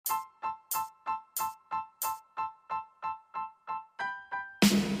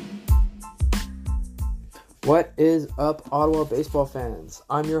What is up, Ottawa baseball fans?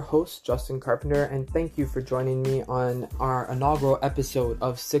 I'm your host, Justin Carpenter, and thank you for joining me on our inaugural episode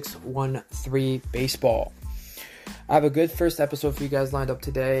of 613 Baseball. I have a good first episode for you guys lined up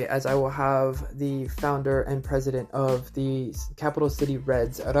today, as I will have the founder and president of the Capital City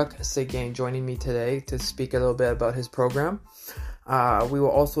Reds, Roch Seguin, joining me today to speak a little bit about his program. We will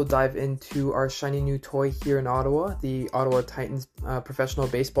also dive into our shiny new toy here in Ottawa, the Ottawa Titans professional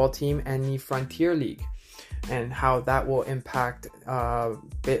baseball team and the Frontier League, and how that will impact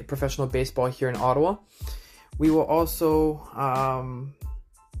professional baseball here in Ottawa. We will also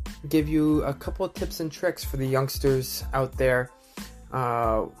give you a couple of tips and tricks for the youngsters out there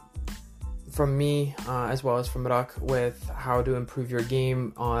from me as well as from Roch with how to improve your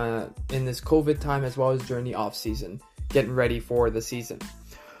game in this COVID time as well as during the off season, getting ready for the season.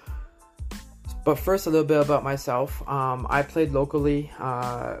 But first, a little bit about myself. I played locally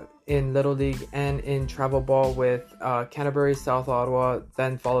in Little League and in travel ball with Canterbury, South Ottawa,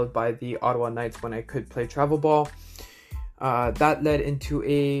 then followed by the Ottawa Knights when I could play travel ball. That led into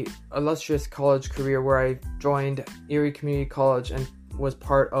a illustrious college career where I joined Erie Community College and was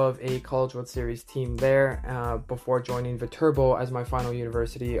part of a College World Series team there before joining Viterbo as my final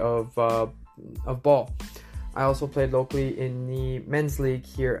university of ball. I also played locally in the men's league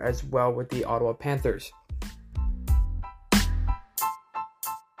here as well with the Ottawa Panthers.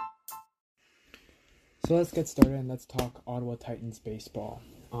 So let's get started and let's talk Ottawa Titans baseball.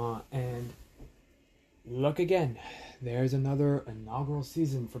 And look again, there's another inaugural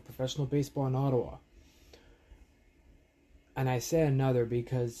season for professional baseball in Ottawa. And I say another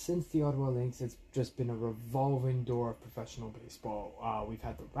because since the Ottawa Lynx, it's just been a revolving door of professional baseball. We've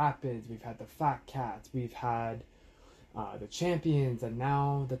had the Rapids, we've had the Fat Cats, we've had the Champions, and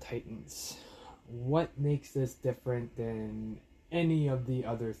now the Titans. What makes this different than any of the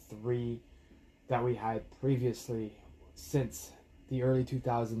other three that we had previously since the early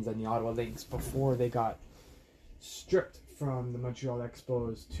 2000s and the Ottawa Lynx before they got stripped from the Montreal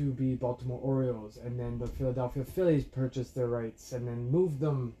Expos to be Baltimore Orioles, and then the Philadelphia Phillies purchased their rights and then moved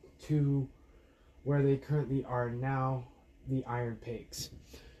them to where they currently are now, the Iron Pigs.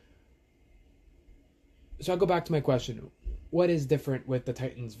 So I'll go back to my question. What is different with the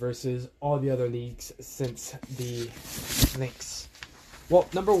Titans versus all the other leagues since the Lynx? Well,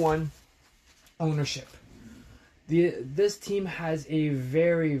 number one, ownership. This team has a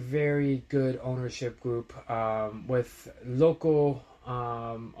very, very good ownership group with local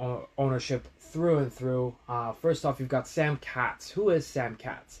ownership through and through. First off, you've got Sam Katz. Who is Sam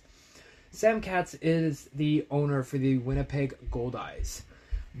Katz? Sam Katz is the owner for the Winnipeg Goldeyes.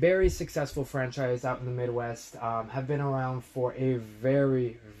 Very successful franchise out in the Midwest. Have been around for a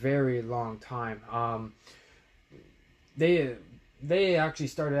very, very long time. They actually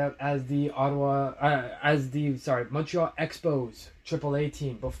started out as the Montreal Expos AAA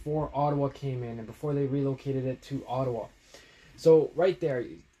team before Ottawa came in and before they relocated it to Ottawa. So right there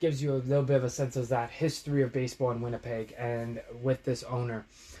gives you a little bit of a sense of that history of baseball in Winnipeg and with this owner.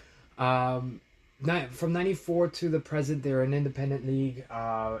 From 94 to the present, they're an independent league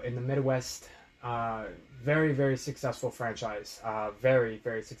in the Midwest. Very, very successful franchise. Very,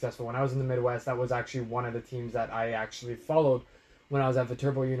 very successful. When I was in the Midwest, that was actually one of the teams that I actually followed when I was at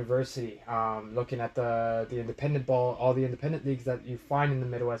Viterbo University, looking at the independent ball, all the independent leagues that you find in the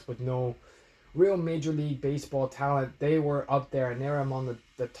Midwest with no real Major League Baseball talent. They were up there and they were among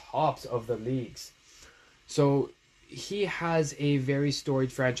the tops of the leagues. So he has a very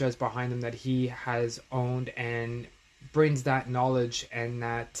storied franchise behind him that he has owned and brings that knowledge and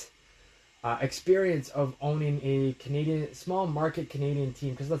that experience of owning a small market Canadian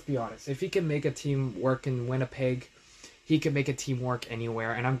team. Because let's be honest, if he can make a team work in Winnipeg, he can make a team work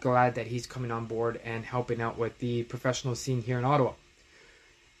anywhere, and I'm glad that he's coming on board and helping out with the professional scene here in Ottawa.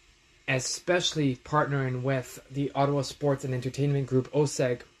 Especially partnering with the Ottawa Sports and Entertainment Group,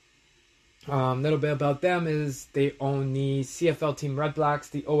 OSEG. A little bit about them is they own the CFL team Red Blacks,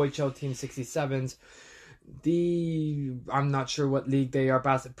 the OHL team 67s, I'm not sure what league they are,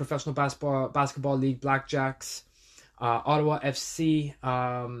 Professional Basketball League Blackjacks, Ottawa FC,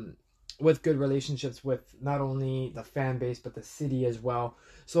 with good relationships with not only the fan base but the city as well.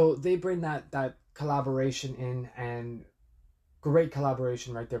 So they bring that collaboration in, and great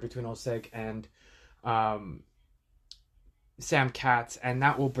collaboration right there between OSEG and Sam Katz, and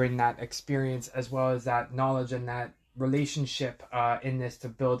that will bring that experience as well as that knowledge and that relationship in this to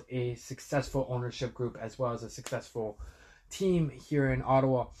build a successful ownership group as well as a successful team here in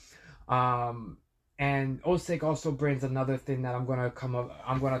Ottawa. And OSEG also brings another thing that I'm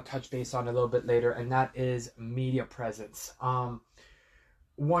gonna touch base on a little bit later, and that is media presence.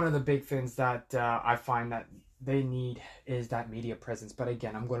 one of the big things that I find that they need is that media presence. But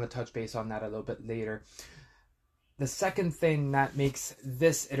again, I'm going to touch base on that a little bit later. The second thing that makes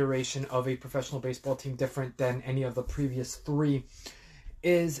this iteration of a professional baseball team different than any of the previous three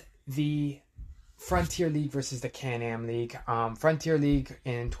is the Frontier League versus the Can-Am League. Frontier League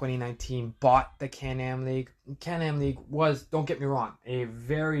in 2019 bought the Can-Am League. Can-Am League was, don't get me wrong, a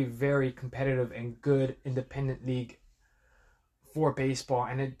very, very competitive and good independent league for baseball,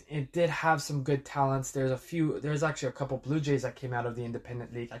 and it did have some good talents. There's actually a couple Blue Jays that came out of the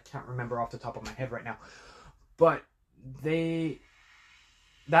independent league. I can't remember off the top of my head right now, but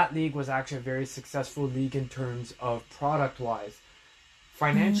that league was actually a very successful league in terms of product wise.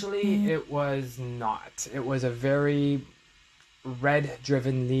 Financially, it was not. It was a very red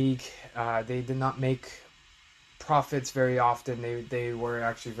driven league. They did not make profits very often. They were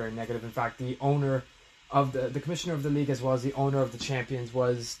actually very negative. In fact, the owner of the commissioner of the league, as well as the owner of the champions,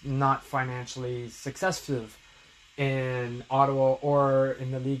 was not financially successful in Ottawa or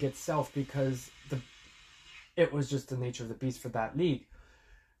in the league itself, because it was just the nature of the beast for that league.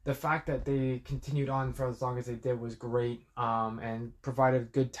 The fact that they continued on for as long as they did was great, and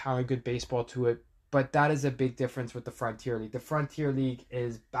provided good talent, good baseball to it. But that is a big difference with the Frontier League. The Frontier League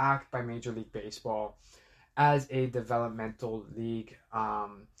is backed by Major League Baseball as a developmental league.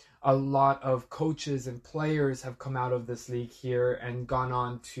 A lot of coaches and players have come out of this league here and gone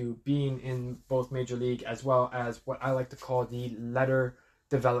on to being in both Major League as well as what I like to call the letter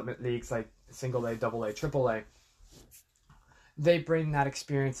development leagues, like single A, double A, triple A. They bring that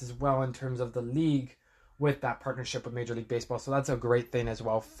experience as well in terms of the league with that partnership with Major League Baseball. So that's a great thing as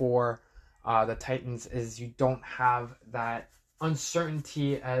well for the Titans, is you don't have that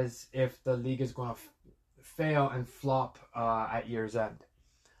uncertainty as if the league is going to fail and flop at year's end.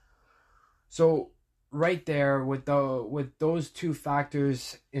 So right there, with those two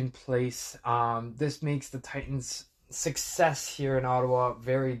factors in place, this makes the Titans' success here in Ottawa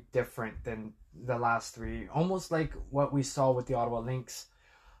very different than the last three. Almost like what we saw with the Ottawa Lynx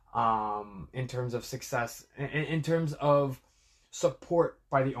in terms of success, in terms of support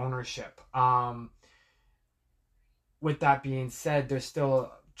by the ownership. With that being said, there's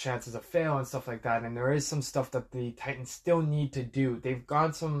still chances of fail and stuff like that, and there is some stuff that the Titans still need to do. They've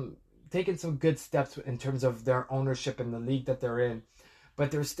taken some good steps in terms of their ownership in the league that they're in,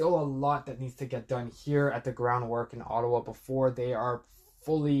 but there's still a lot that needs to get done here at the groundwork in Ottawa before they are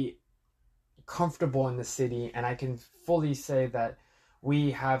fully comfortable in the city, and I can fully say that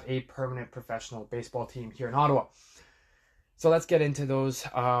we have a permanent professional baseball team here in Ottawa. So let's get into those,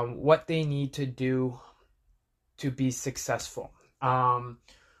 what they need to do to be successful.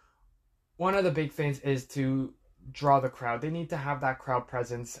 One of the big things is to draw the crowd. They need to have that crowd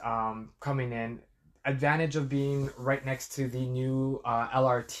presence coming in. Advantage of being right next to the new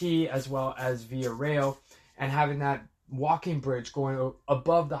LRT as well as via rail, and having that walking bridge going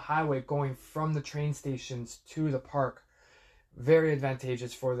above the highway going from the train stations to the park. Very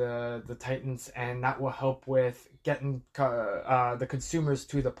advantageous for the Titans, and that will help with getting the consumers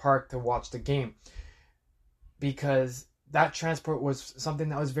to the park to watch the game, because that transport was something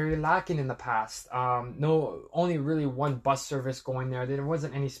that was very lacking in the past. Only really one bus service going there. There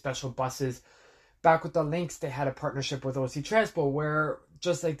wasn't any special buses. Back with the Lynx, they had a partnership with OC Transpo, where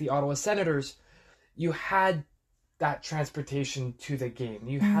just like the Ottawa Senators, you had that transportation to the game.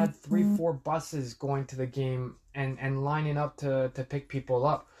 You had 3-4 buses going to the game and lining up to pick people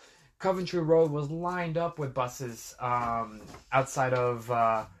up. Coventry Road was lined up with buses outside of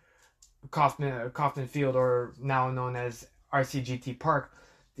Kaufman Field, or now known as RCGT Park.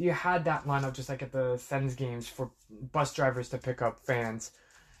 You had that lineup just like at the Sens games for bus drivers to pick up fans.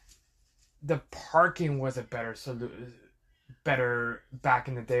 The parking was a better back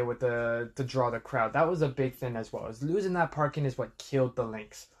in the day with to draw the crowd. That was a big thing as well. Losing that parking is what killed the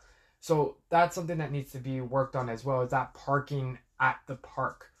Lynx. So that's something that needs to be worked on as well, is that parking at the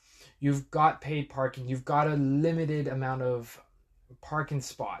park. You've got paid parking. You've got a limited amount of parking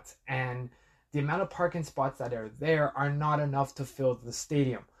spots, and the amount of parking spots that are there are not enough to fill the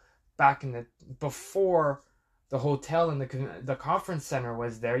stadium. Before the hotel and the conference center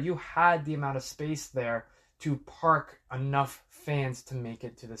was there, you had the amount of space there to park enough fans to make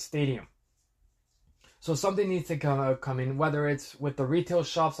it to the stadium. So something needs to come in, whether it's with the retail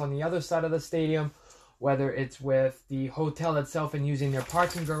shops on the other side of the stadium, whether it's with the hotel itself and using their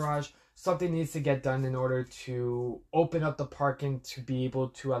parking garage. Something needs to get done in order to open up the parking to be able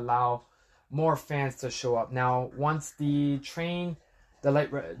to allow more fans to show up. Now, once the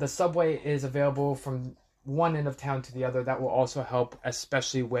subway is available from one end of town to the other, that will also help,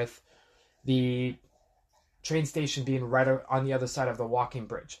 especially with the train station being right on the other side of the walking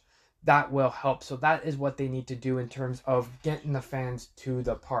bridge. That will help. So that is what they need to do in terms of getting the fans to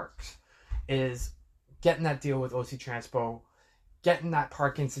the parks, is getting that deal with OC Transpo, getting that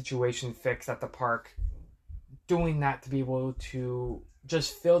parking situation fixed at the park, doing that to be able to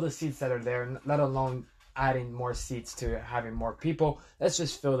just fill the seats that are there, let alone adding more seats to having more people. Let's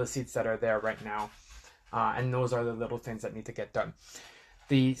just fill the seats that are there right now. And those are the little things that need to get done.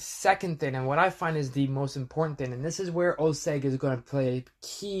 The second thing, and what I find is the most important thing, and this is where OSEG is going to play a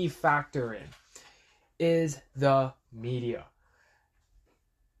key factor in, is the media.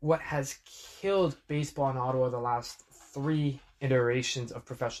 What has killed baseball in Ottawa the last 3 iterations of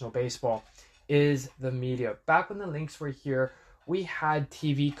professional baseball is the media. Back when the Lynx were here, we had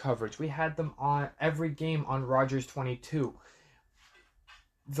TV coverage. We had them on every game on Rogers 22.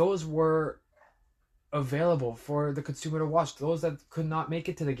 Those were available for the consumer to watch. Those that could not make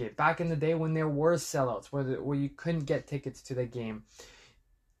it to the game. Back in the day when there were sellouts, where you couldn't get tickets to the game,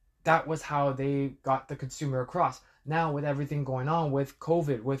 that was how they got the consumer across. Now, with everything going on with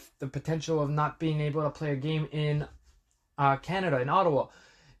COVID, with the potential of not being able to play a game in Canada, in Ottawa,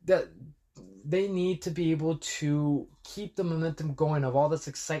 that they need to be able to keep the momentum going of all this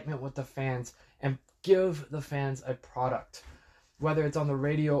excitement with the fans and give the fans a product. Whether it's on the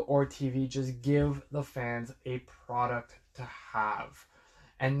radio or TV, just give the fans a product to have.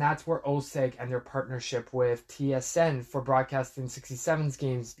 And that's where OSEG and their partnership with TSN for broadcasting 67's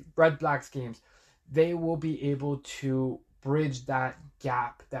games, Red Blacks games, they will be able to bridge that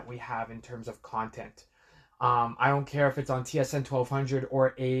gap that we have in terms of content. I don't care if it's on TSN 1200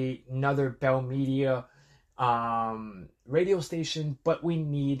 or another Bell Media radio station, but we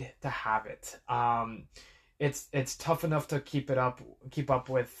need to have it. It's tough enough to keep up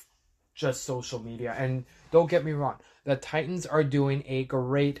with just social media. And don't get me wrong, the Titans are doing a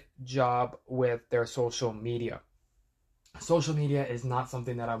great job with their social media. Social media is not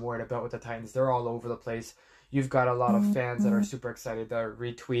something that I'm worried about with the Titans. They're all over the place. You've got a lot of fans that are super excited. They're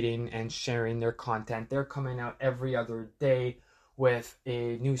retweeting and sharing their content. They're coming out every other day with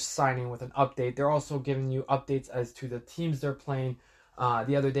a new signing, with an update. They're also giving you updates as to the teams they're playing.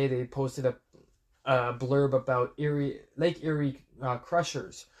 The other day they posted a blurb about Lake Erie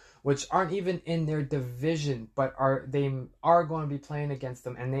Crushers, which aren't even in their division, but they are going to be playing against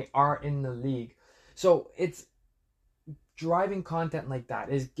them, and they are in the league. So it's driving content like that,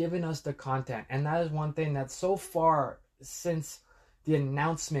 is giving us the content. And that is one thing that so far, since the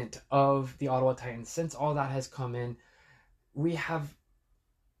announcement of the Ottawa Titans, since all that has come in, we have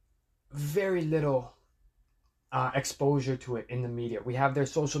very little exposure to it in the media. We have their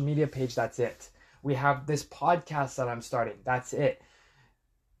social media page, that's it. We have this podcast that I'm starting, that's it.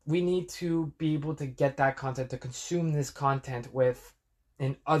 We need to be able to get that content, to consume this content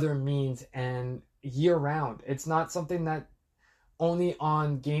in other means and year round. It's not something that only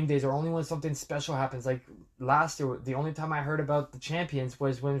on game days or only when something special happens. Like last year, the only time I heard about the champions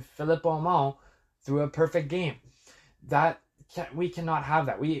was when Philippe Aumont threw a perfect game. We cannot have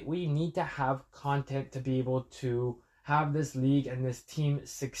that. We need to have content to be able to have this league and this team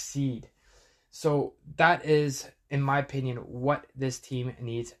succeed. So that is, in my opinion, what this team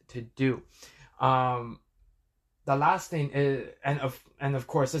needs to do. The last thing is, and of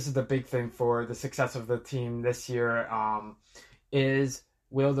course, this is the big thing for the success of the team this year, is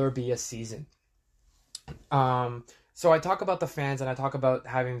will there be a season? So I talk about the fans, and I talk about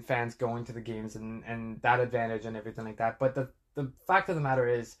having fans going to the games and that advantage and everything like that. But the fact of the matter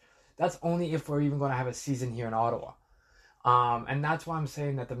is, that's only if we're even going to have a season here in Ottawa. And that's why I'm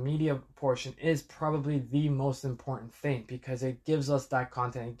saying that the media portion is probably the most important thing, because it gives us that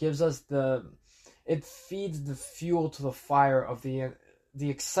content. It feeds the fuel to the fire of the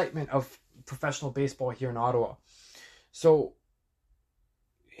excitement of professional baseball here in Ottawa. So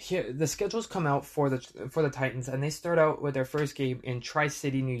here, the schedules come out for the Titans, and they start out with their first game in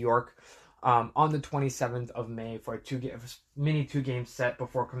Tri-City, New York, on the 27th of May for a mini 2-game set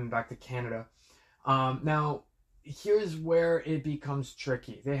before coming back to Canada. Now, here's where it becomes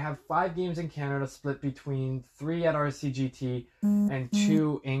tricky. They have 5 games in Canada split between 3 at RCGT and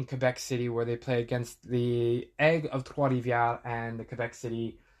 2 in Quebec City, where they play against the Egg of Trois-Rivières and the Quebec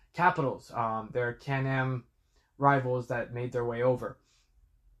City Capitals. They're Can-Am rivals that made their way over.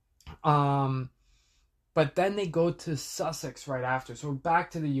 But then they go to Sussex right after. So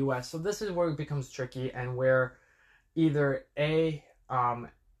back to the US. So this is where it becomes tricky, and where either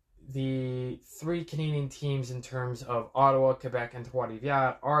the 3 Canadian teams in terms of Ottawa, Quebec, and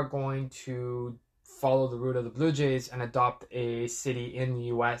Trois-Rivières are going to follow the route of the Blue Jays and adopt a city in the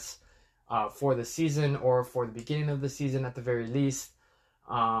US for the season, or for the beginning of the season at the very least.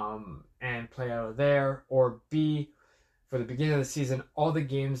 and play out of there, or B, for the beginning of the season, all the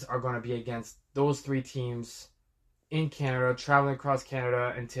games are going to be against those three teams in Canada, traveling across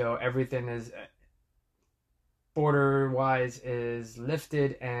Canada until everything is border wise is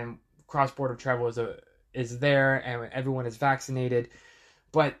lifted and cross border travel is there and everyone is vaccinated.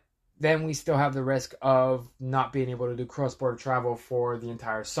 But then we still have the risk of not being able to do cross border travel for the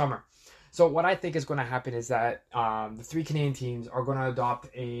entire summer. So what I think is going to happen is that the three Canadian teams are going to adopt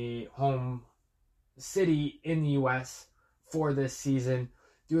a home city in the U.S. for this season.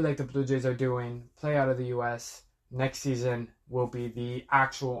 Do like the Blue Jays are doing, play out of the U.S. Next season will be the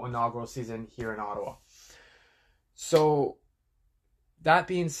actual inaugural season here in Ottawa. So that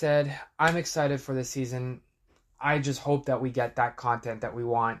being said, I'm excited for this season. I just hope that we get that content that we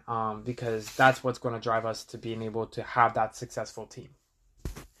want, because that's what's going to drive us to being able to have that successful team.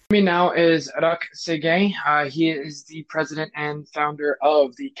 Me now is Roch Seguin. He is the president and founder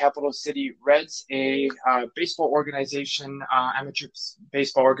of the Capital City Reds, a baseball organization, amateur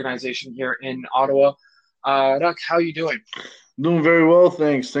baseball organization here in Ottawa. Roch, how are you doing? Doing very well,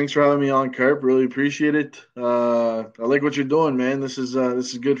 thanks. Thanks for having me on, Carp. Really appreciate it. I like what you're doing, man. This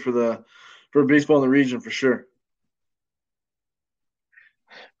is good for baseball in the region for sure.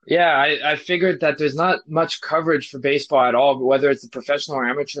 Yeah, I figured that there's not much coverage for baseball at all, whether it's the professional or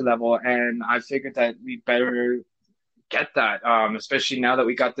amateur level, and I figured that we better get that, especially now that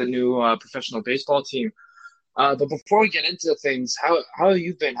we got the new professional baseball team. But before we get into things, how have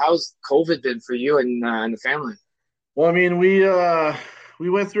you been? How's COVID been for you and the family? Well, I mean, we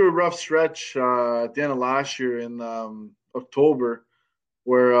went through a rough stretch at the end of last year in October,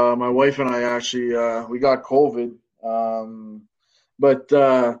 where my wife and I actually we got COVID, but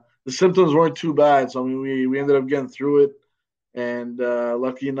the symptoms weren't too bad. So I mean, we ended up getting through it, and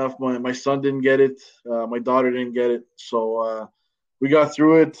lucky enough, my son didn't get it, my daughter didn't get it, so we got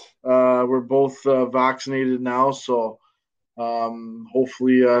through it. We're both vaccinated now, so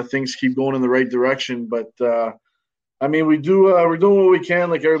hopefully things keep going in the right direction. But I mean, we're doing what we can,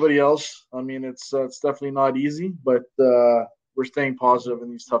 like everybody else. I mean, it's definitely not easy, but we're staying positive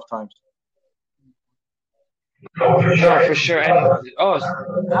in these tough times. No, for sure. And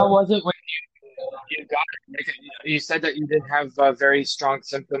how was it when you got it? Like, you said that you didn't have very strong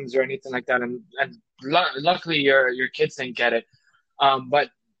symptoms or anything like that, and luckily your kids didn't get it. But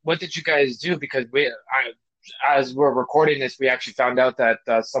what did you guys do? Because as we're recording this, we actually found out that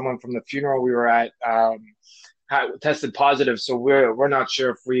someone from the funeral we were at had tested positive. So we're not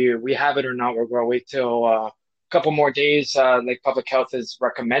sure if we have it or not. We're going to wait till a couple more days, like public health is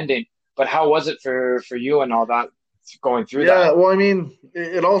recommending. But how was it for you and all that going through that? Yeah, well, I mean,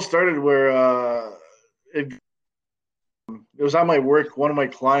 it all started where it was at my work. One of my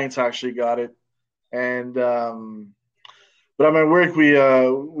clients actually got it, and but at my work, we I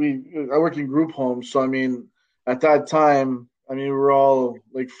work in group homes, so I mean, at that time, I mean, we were all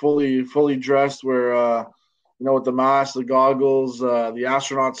like fully dressed, where with the mask, the goggles, the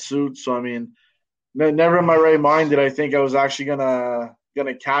astronaut suit. So I mean, never in my right mind did I think I was actually gonna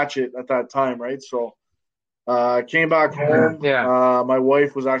catch it at that time, right? So came back home. Yeah. My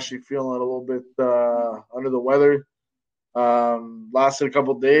wife was actually feeling a little bit under the weather. Lasted a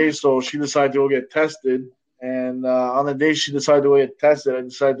couple of days, so she decided to go get tested. And on the day she decided to go get tested, I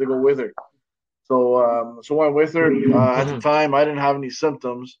decided to go with her. So went with her. At the Hmm. time, I didn't have any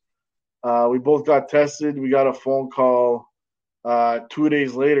symptoms. We both got tested. We got a phone call 2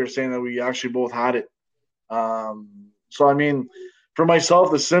 days later saying that we actually both had it. So I mean, for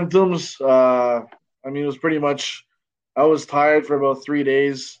myself, the symptoms, I mean, it was pretty much. I was tired for about 3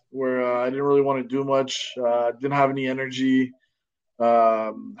 days, where I didn't really want to do much. Didn't have any energy.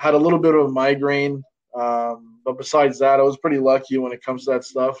 Had a little bit of a migraine, but besides that, I was pretty lucky when it comes to that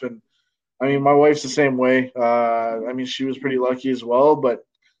stuff. And I mean, my wife's the same way. I mean, she was pretty lucky as well. But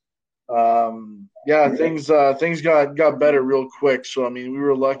yeah, things got better real quick. So I mean, we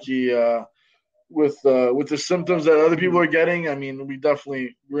were lucky with the symptoms that other people are getting. I mean, we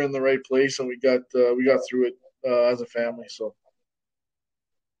definitely were in the right place, and we got through it as a family. So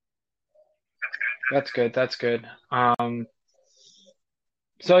That's good. That's good.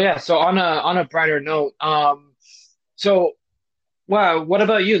 So yeah, so on a brighter note, so wow, what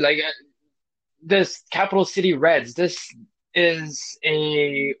about you? Like this Capital City Reds, this is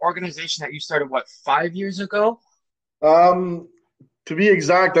a organization that you started what, 5 years ago? um, to be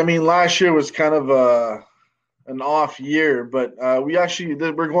exact, I mean, last year was kind of an off year, but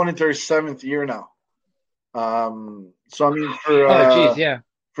we're going into our seventh year now. So I mean, Oh, geez, yeah.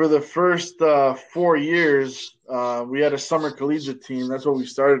 for the first 4 years, we had a summer collegiate team. That's what we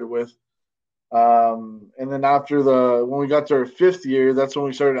started with. And then after when we got to our fifth year, that's when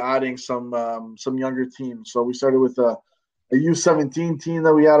we started adding some younger teams. So we started with a U17 team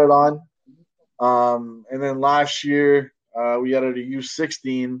that we added on. And then last year, we added a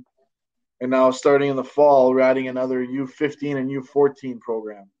U16. And now starting in the fall, we're adding another U15 and U14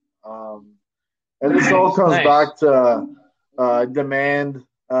 program. And this all Nice, comes nice. back to demand.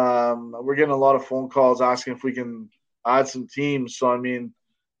 We're getting a lot of phone calls asking if we can add some teams. So I mean,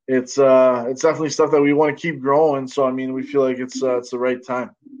 it's definitely stuff that we want to keep growing. So I mean, we feel like it's the right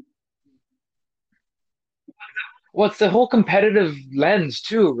time. Well, it's the whole competitive lens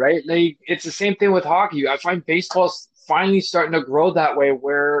too, right? Like it's the same thing with hockey. I find baseball's finally starting to grow that way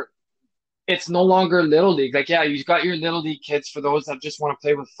where it's no longer little league. Like, yeah, you've got your little league kids for those that just want to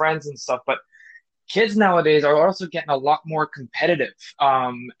play with friends and stuff, but kids nowadays are also getting a lot more competitive,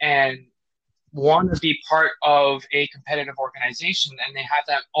 and want to be part of a competitive organization, and they have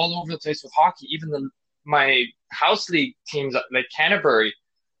that all over the place with hockey. Even my house league teams like Canterbury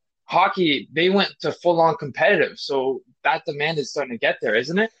hockey, they went to full on competitive. So that demand is starting to get there,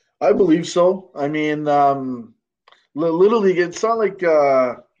 isn't it? I believe so. I mean, little league. It's not like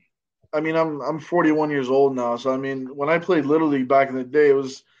I mean, I'm 41 years old now, so I mean, when I played little league back in the day, it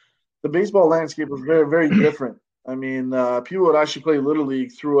was the baseball landscape was very different. I mean, people would actually play little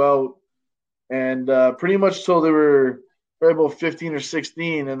league throughout, and pretty much till they were right about 15 or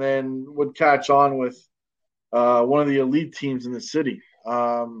 16, and then would catch on with one of the elite teams in the city.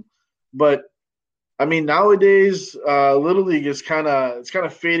 But I mean, nowadays, little league is kind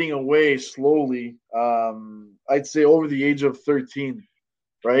of fading away slowly. I'd say over the age of 13,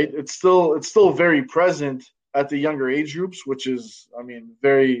 right? It's still very present at the younger age groups, which is, I mean,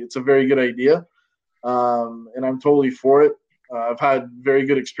 it's a very good idea, and I'm totally for it. I've had very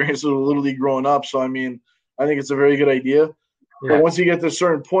good experiences with little league growing up, so I mean, I think it's a very good idea. But Yeah. once you get to a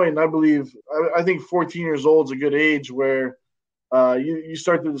certain point, and I think 14 years old is a good age where you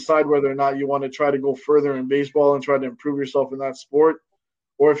start to decide whether or not you want to try to go further in baseball and try to improve yourself in that sport,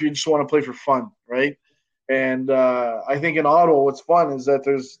 or if you just want to play for fun, right? And I think in Ottawa, what's fun is that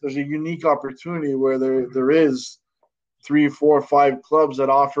there's a unique opportunity where there is three, four, five clubs that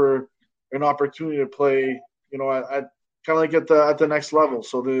offer an opportunity to play, at kind of like at the next level,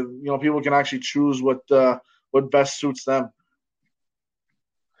 so people can actually choose what best suits them.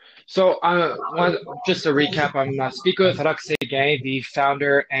 So, just to recap, I'm speaking with Roch Seguin, the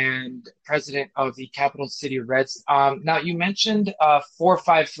founder and president of the Capital City Reds. Now, you mentioned 4 or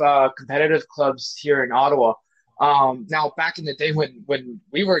 5 competitive clubs here in Ottawa. Now, back in the day when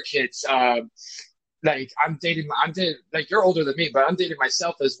we were kids, like like you're older than me, but I'm dating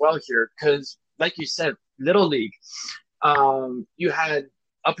myself as well here because, like you said, Little League. You had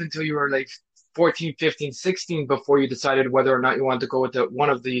up until you were like 14, 15, 16 before you decided whether or not you wanted to go with one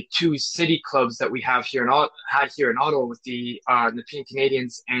of the two city clubs that we have here had here in Ottawa with the Nepean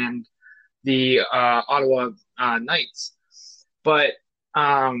Canadians and the Ottawa Knights. But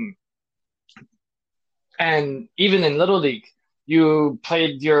um, and even in Little League, you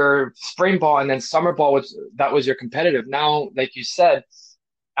played your spring ball and then summer ball was your competitive. Now, like you said,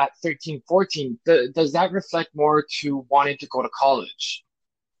 at 13, 14, does that reflect more to wanting to go to college?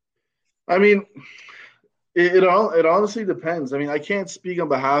 I mean, it honestly depends. I mean, I can't speak on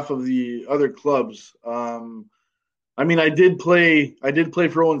behalf of the other clubs. I mean, I did play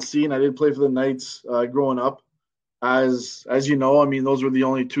for ONC and I did play for the Knights growing up. As you know, I mean, those were the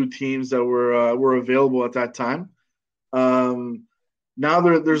only two teams that were available at that time. Um, Now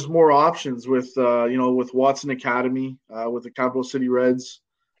there's more options with with Watson Academy, with the Capital City Reds,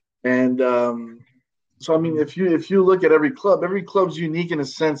 and so I mean, if you look at every club's unique in a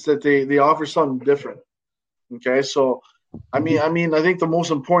sense that they offer something different. Okay, so I think the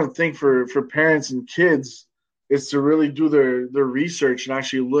most important thing for parents and kids is to really do their research and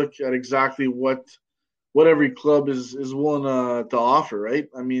actually look at exactly what every club is willing to offer. Right?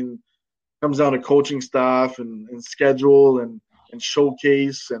 I mean, it comes down to coaching staff and schedule and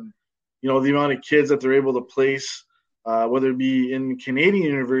showcase and the amount of kids that they're able to place, whether it be in Canadian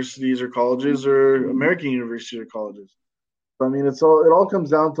universities or colleges or American universities or colleges. So, I mean, it all comes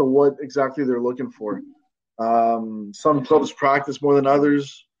down to what exactly they're looking for. Some clubs practice more than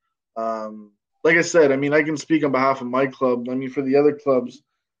others. Like I said, I mean, I can speak on behalf of my club. I mean, for the other clubs,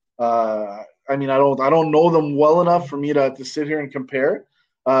 I mean, I don't know them well enough for me to sit here and compare.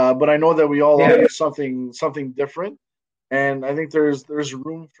 But I know that we all Yeah, offer something different, and I think there's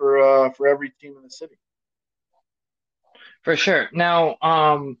room for every team in the city. for sure. Now,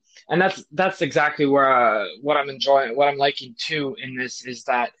 and that's exactly where what I'm enjoying, what I'm liking too in this is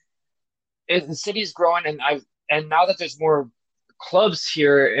that the city's growing, and now that there's more clubs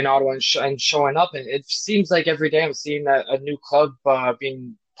here in Ottawa and showing up, and it seems like every day I'm seeing a new club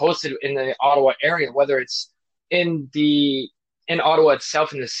being posted in the Ottawa area, whether it's in the in Ottawa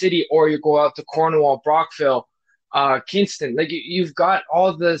itself in the city, or you go out to Cornwall, Brockville, Kingston. Like you've got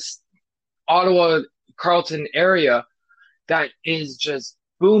all this Ottawa Carleton area that is just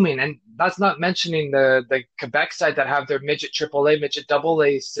booming. And that's not mentioning the Quebec side that have their midget AAA, midget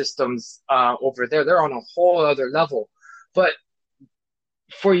AA systems over there. They're on a whole other level. But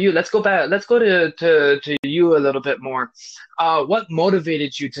for you, let's go back. Let's go to you a little bit more. What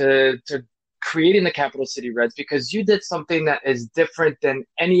motivated you to creating the Capital City Reds? Because you did something that is different than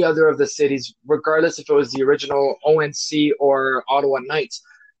any other of the cities, regardless if it was the original ONC or Ottawa Knights.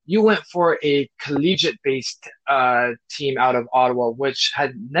 You went for a collegiate-based team out of Ottawa, which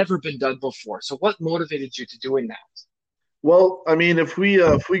had never been done before. So, what motivated you to doing that? Well, I mean, if we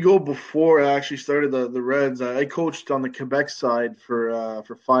go before I actually started the Reds, I coached on the Quebec side for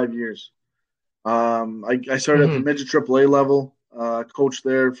 5 years. I started at the Hmm. midget AAA level, coached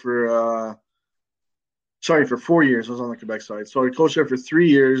there for 4 years. I was on the Quebec side, so I coached there for 3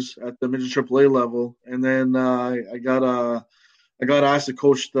 years at the midget AAA level, and then I got asked to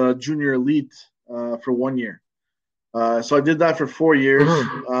coach the junior elite for 1 year. So I did that for 4 years.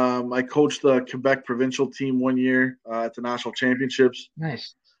 Hmm. I coached the Quebec provincial team 1 year at the national championships,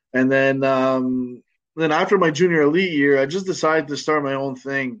 Nice. and then after my junior elite year, I just decided to start my own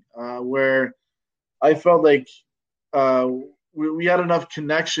thing where I felt like uh, we had enough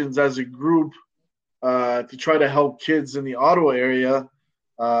connections as a group to try to help kids in the Ottawa area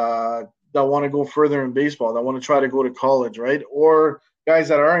uh, that want to go further in baseball, that want to try to go to college, right? Or guys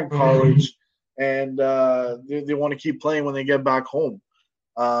that are in Hmm. college and they want to keep playing when they get back home.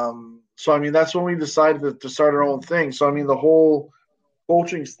 So, I mean, that's when we decided to start our own thing. So, I mean, the whole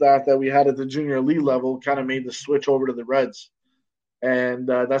coaching staff that we had at the junior elite level kind of made the switch over to the Reds. And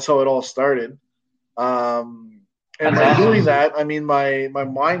that's how it all started. Um, and That's by doing awesome. that, I mean, my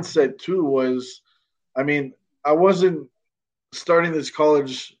mindset too was, I mean, I wasn't starting this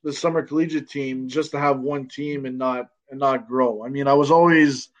summer collegiate team just to have one team and not grow. I mean, I was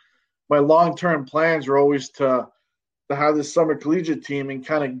always my long term plans were always to have this summer collegiate team and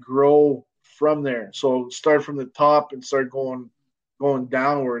kind of grow from there. So start from the top and start going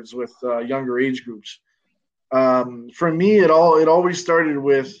downwards with younger age groups. For me, it always started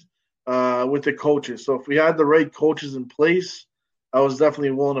with the coaches. So if we had the right coaches in place, I was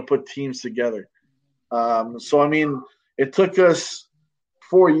definitely willing to put teams together. So I mean, it took us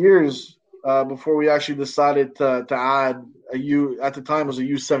 4 years before we actually decided to add a U. At the time, it was a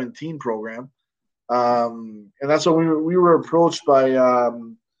U17 program, and that's when we were approached by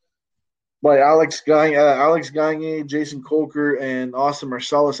Alex Gagne, Jason Coker, and Austin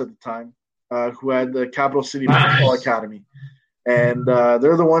Marcellus at the time, who had the Capital City Baseball Nice. Academy, and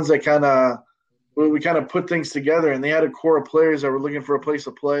they're the ones that we kind of put things together, and they had a core of players that were looking for a place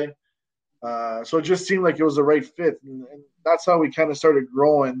to play. So it just seemed like it was the right fit, and that's how we kind of started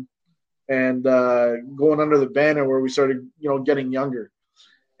growing and going under the banner where we started, getting younger.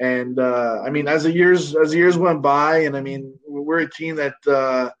 And I mean, as the years went by, and I mean, we're a team that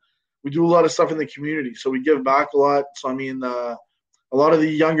we do a lot of stuff in the community, so we give back a lot. So I mean, a lot of the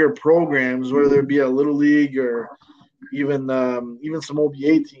younger programs, whether it be a little league or even some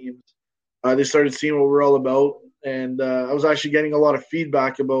OBA teams, they started seeing what we're all about, and I was actually getting a lot of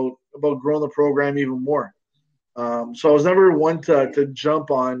feedback about growing the program even more. So I was never one to jump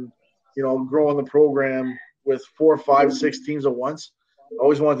on, growing the program with 4, 5, 6 teams at once. I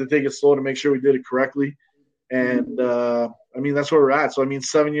always wanted to take it slow to make sure we did it correctly, and I mean that's where we're at. So I mean,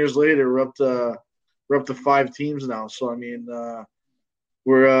 7 years later, we're up to 5 teams now. So I mean,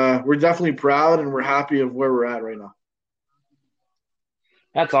 we're definitely proud and we're happy of where we're at right now.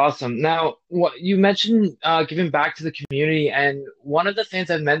 That's awesome. Now, what you mentioned giving back to the community, and one of the things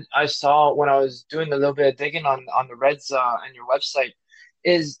I saw when I was doing a little bit of digging on the Reds and your website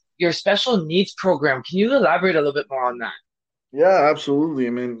is your special needs program. Can you elaborate a little bit more on that? Yeah, absolutely. I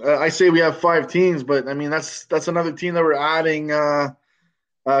mean, I say we have 5 teams, but I mean that's another team that we're adding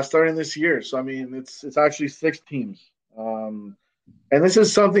starting this year. So I mean, it's actually 6 teams. Um, and this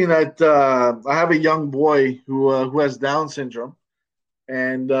is something that I have a young boy who has Down syndrome,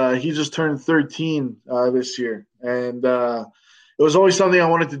 and he just turned 13 this year, and it was always something I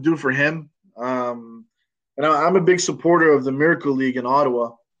wanted to do for him. And I'm a big supporter of the Miracle League in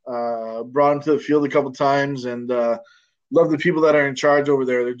Ottawa. Brought him to the field a couple times, and love the people that are in charge over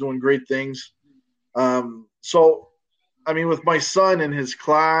there. They're doing great things. So, I mean, with my son and his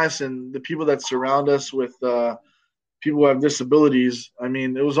class and the people that surround us with people who have disabilities. I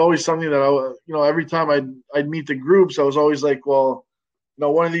mean, it was always something that every time I'd meet the groups, I was always like, well,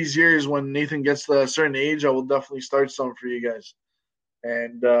 one of these years when Nathan gets to a certain age, I will definitely start something for you guys.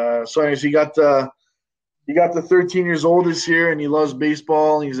 And so, anyways, he got the 13 years old this year, and he loves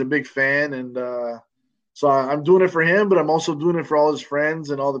baseball. And he's a big fan, and so I'm doing it for him, but I'm also doing it for all his friends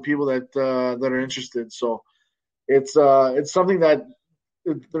and all the people that are interested. So it's something that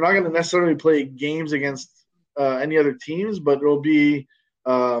they're not going to necessarily play games against any other teams, but it'll be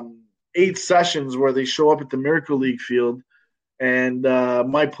 8 sessions where they show up at the Miracle League field, and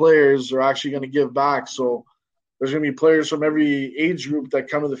my players are actually going to give back. So there's going to be players from every age group that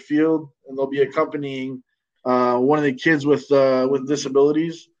come to the field, and they'll be accompanying one of the kids with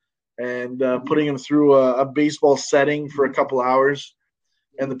disabilities and putting them through a baseball setting for a couple hours,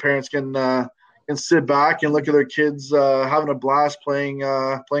 and the parents can sit back and look at their kids having a blast playing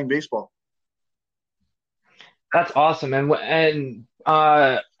baseball. That's awesome. And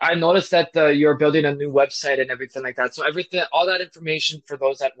I noticed that you're building a new website and everything like that. So everything, all that information for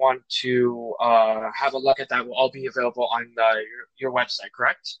those that want to have a look at that will all be available on your website,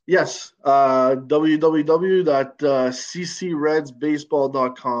 correct? Yes,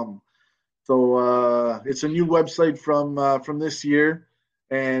 www.ccredsbaseball.com. So it's a new website from this year,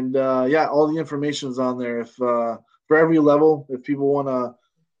 and yeah, all the information is on there. If for every level, if people want to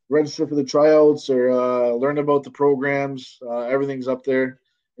register for the tryouts or learn about the programs, everything's up there.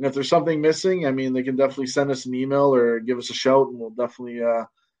 And if there's something missing, I mean, they can definitely send us an email or give us a shout, and we'll definitely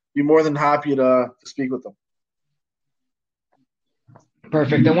be more than happy to speak with them.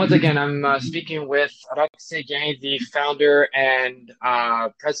 Perfect. And once again, I'm speaking with Roch Seguin, the founder and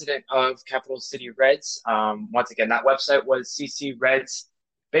president of Capital City Reds. Once again, that website was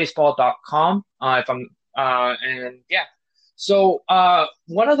ccredsbaseball.com. If I'm and yeah. So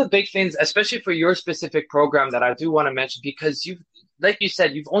one of the big things, especially for your specific program, that I do want to mention, because like you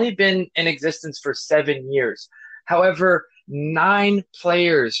said, you've only been in existence for 7 years. However, 9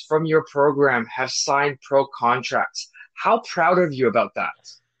 players from your program have signed pro contracts. How proud of you about that?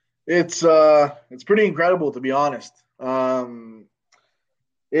 It's pretty incredible, to be honest.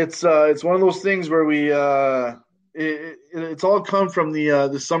 It's one of those things where it's all come from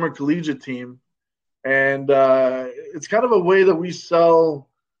the summer collegiate team, and it's kind of a way that we sell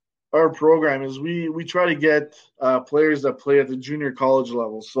our program is we try to get players that play at the junior college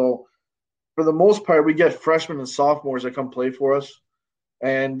level. So for the most part, we get freshmen and sophomores that come play for us,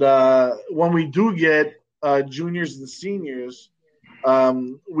 and when we do get juniors and seniors,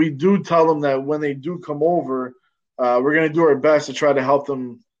 we do tell them that when they do come over, we're going to do our best to try to help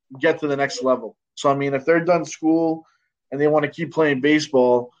them get to the next level. So, I mean, if they're done school and they want to keep playing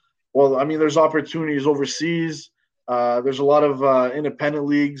baseball, well, I mean, there's opportunities overseas. There's a lot of independent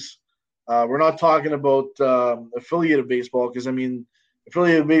leagues. We're not talking about affiliated baseball because, I mean,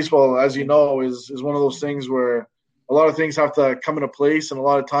 affiliated baseball, as you know, is one of those things where a lot of things have to come into place, and a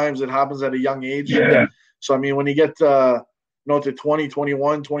lot of times it happens at a young age. Yeah. So, I mean, when you get to 20,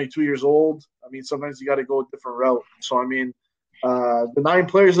 21, 22 years old, I mean, sometimes you got to go a different route. So, I mean, the 9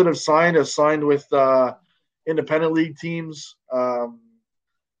 players that have signed with independent league teams.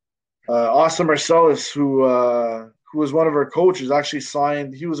 Austin Marcellus, who was one of our coaches, actually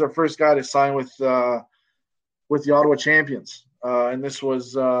signed. He was our first guy to sign with the Ottawa Champions, and this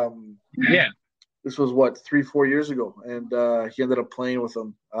was This was what 3-4 years ago, and he ended up playing with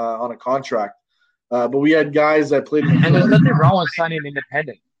them on a contract. But we had guys that played. And there's nothing wrong with signing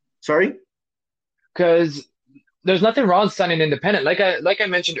independent. Sorry? Because there's nothing wrong with signing independent. Like I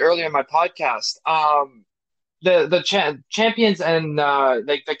mentioned earlier in my podcast, the champions and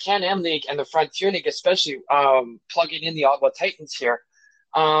like the Can-Am League and the Frontier League, especially plugging in the Ottawa Titans here.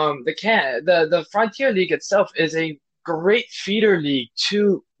 The Frontier League itself is a great feeder league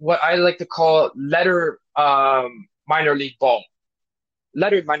to what I like to call letter minor league ball.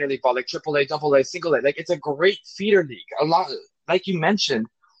 Lettered minor league ball, like AAA, AA, single A. Like, it's a great feeder league. A lot, like you mentioned,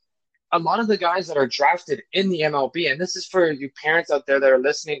 a lot of the guys that are drafted in the MLB, and this is for you parents out there that are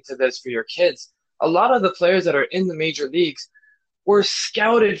listening to this for your kids, a lot of the players that are in the major leagues were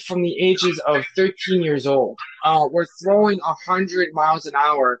scouted from the ages of 13 years old. We're throwing 100 miles an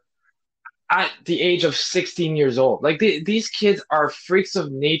hour at the age of 16 years old. Like, these kids are freaks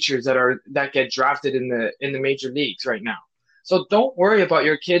of nature that get drafted in the major leagues right now. So don't worry about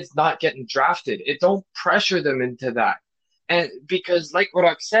your kids not getting drafted. Don't pressure them into that. And because, like what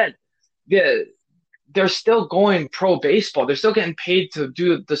I've said, they're still going pro baseball. They're still getting paid to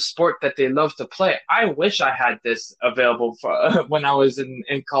do the sport that they love to play. I wish I had this available for, when I was in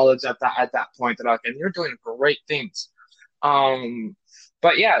college at that point. And you're doing great things.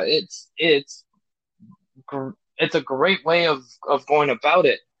 But yeah, it's it's a great way of going about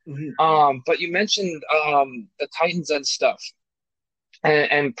it. Mhm. But you mentioned the Titans and stuff,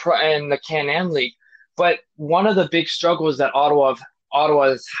 and the Can-Am League. But one of the big struggles that Ottawa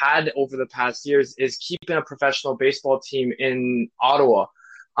has had over the past years is keeping a professional baseball team in Ottawa.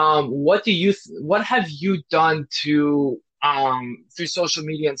 What have you done to through social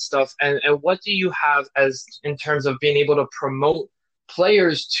media and stuff, and what do you have as in terms of being able to promote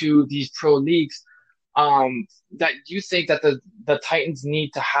players to these pro leagues that you think that the Titans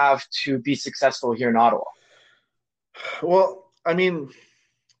need to have to be successful here in Ottawa? Well, I mean,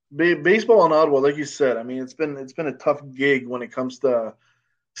 baseball in Ottawa, like you said, I mean, it's been a tough gig when it comes to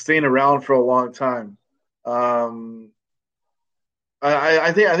staying around for a long time. Um,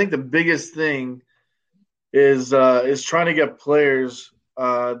 I think the biggest thing is trying to get players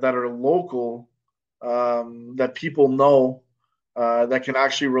that are local, that people know, that can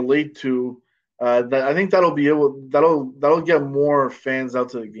actually relate to. That I think that'll get more fans out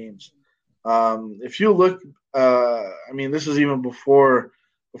to the games. If you look, I mean, this is even before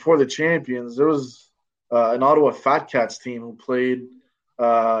the champions. There was an Ottawa Fat Cats team who played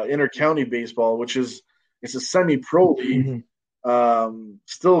inter-county baseball, which is it's a semi-pro league, Mhm.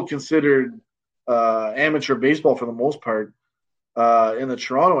 still considered amateur baseball for the most part in the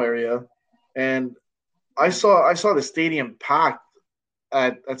Toronto area, and I saw the stadium packed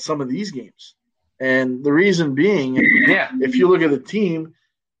at some of these games, and the reason being, Yeah. if you look at the team,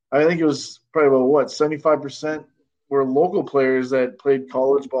 I think it was probably about what 75% were local players that played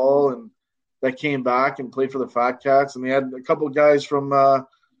college ball and that came back and played for the Fat Cats, and they had a couple of guys from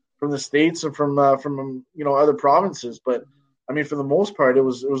the states and from other provinces, but I mean for the most part it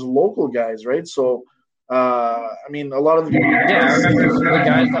was local guys, right? So I mean a lot of Yeah, I remember the some of the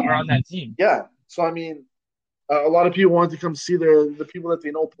guys that were on that team. yeah. So I mean a lot of people wanted to come see the people that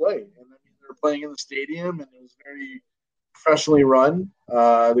they know play, and I mean they were playing in the stadium, and it was very professionally run.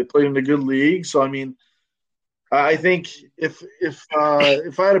 They played in a good league, so I mean I think if I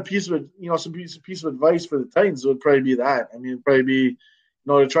had a piece of piece of advice for the Titans, it would probably be that. I mean, it'd probably be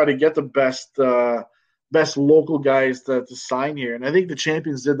to try to get the best local guys to sign here, and I think the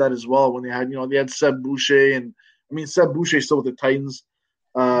champions did that as well when they had Seb Boucher, and I mean Seb Boucher still with the Titans.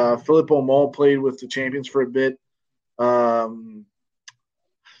 Philippe Aumont played with the champions for a bit. Um,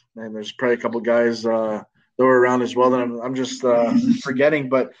 and there's probably a couple guys that were around as well that I'm just forgetting,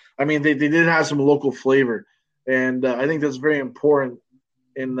 but I mean they did have some local flavor, and I think that's very important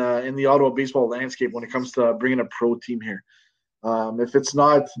in the Ottawa baseball landscape when it comes to bringing a pro team here. If it's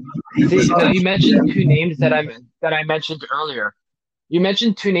not, See, now you mentioned two names that I mentioned earlier. You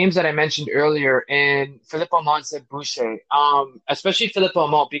mentioned two names that I mentioned earlier, and Philippe Aumont said Boucher. Especially Philippe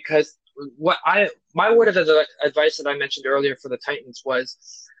Aumont, because what I my word of advice that I mentioned earlier for the Titans was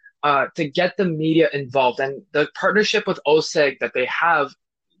to get the media involved, and the partnership with OSEG that they have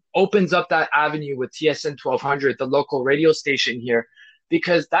opens up that avenue with TSN 1200, the local radio station here,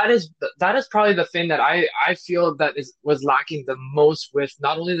 because that is probably the thing that I feel that was lacking the most with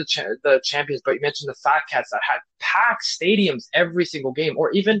not only the champions, but you mentioned the Fat Cats that had packed stadiums every single game,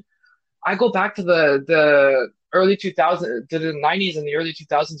 or even I go back to the early 2000s, to the 90s and the early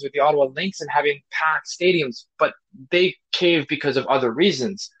 2000s with the Ottawa Lynx and having packed stadiums, but they caved because of other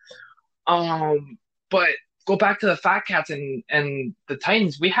reasons. But go back to the Fat Cats and the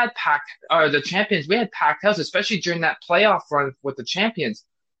Titans. We had packed, or the champions. We had packed house, especially during that playoff run with the champions.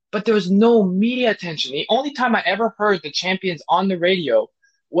 But there was no media attention. The only time I ever heard the champions on the radio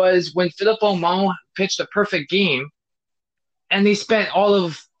was when Philippe Aumont pitched a perfect game, and they spent all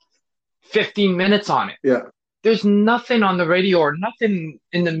of 15 minutes on it. yeah, There's nothing on the radio or nothing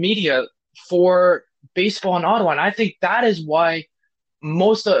in the media for baseball in Ottawa, and I think that is why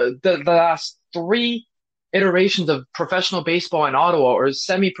most of the last three iterations of professional baseball in Ottawa or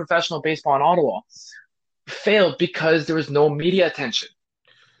semi-professional baseball in Ottawa failed because there was no media attention.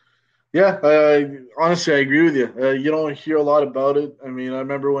 yeah. Honestly, I agree with you. You don't hear a lot about it. I mean, I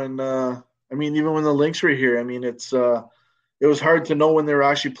remember when I mean even when the Lynx were here. I mean, it was hard to know when they were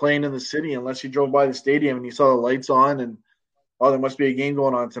actually playing in the city unless you drove by the stadium and you saw the lights on and oh, there must be a game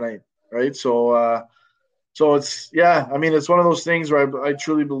going on tonight, right? So it's yeah. I mean, it's one of those things where I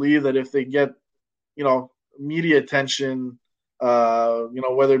truly believe that if they get media attention,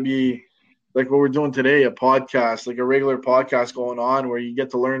 whether it be like what we're doing today, a podcast, like a regular podcast going on where you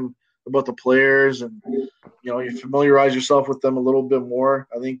get to learn about the players and you familiarize yourself with them a little bit more.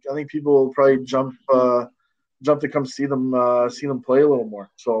 I think people will probably jump to come see them play a little more.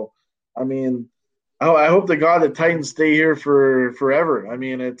 So, I mean, I hope to God the Titans stay here for forever. I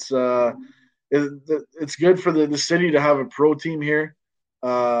mean, it's good for the city to have a pro team here.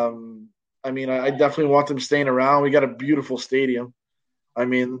 I mean, I definitely want them staying around. We got a beautiful stadium. I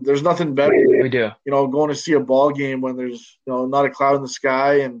mean, there's nothing better, We do. going to see a ball game when there's, not a cloud in the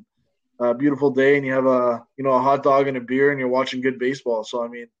sky and a beautiful day, and you have a hot dog and a beer, and you're watching good baseball. So I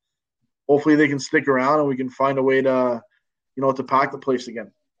mean, hopefully they can stick around and we can find a way to pack the place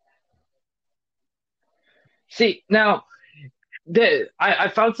again. See, now I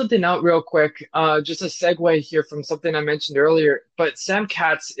found something out real quick, just a segue here from something I mentioned earlier. But Sam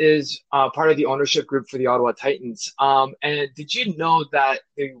Katz is part of the ownership group for the Ottawa Titans. And did you know that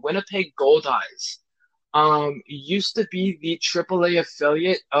the Winnipeg Goldeyes used to be the AAA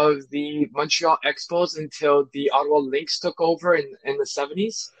affiliate of the Montreal Expos until the Ottawa Lynx took over in the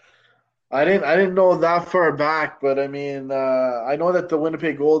 70s? I didn't know that far back, but I mean, I know that the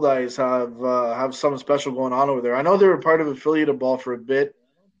Winnipeg Goldeyes have something special going on over there. I know they were part of affiliated ball for a bit,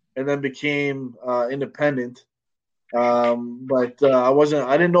 and then became independent. But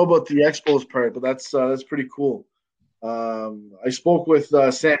I didn't know about the Expos part, but that's pretty cool. I spoke with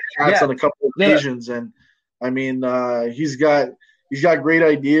Sam Katz Yeah, on a couple of the occasions, and I mean, he's got great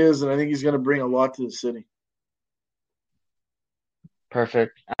ideas, and I think he's going to bring a lot to the city.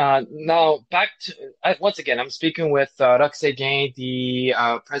 Perfect. Now back to once again, I'm speaking with Roch Seguin, the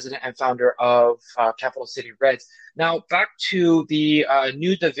president and founder of Capital City Reds. Now back to the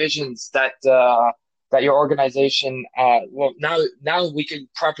new divisions that your organization. Well, now we can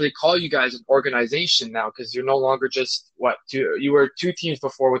properly call you guys an organization now because you're no longer just what two. You were two teams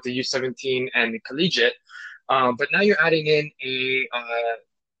before with the U17 and the collegiate, but now you're adding in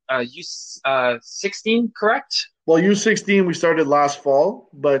U16, correct? Well, U16 we started last fall,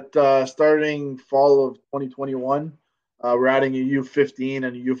 but starting fall of 2021, we're adding a U15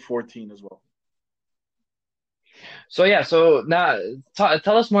 and a U14 as well. So yeah, so now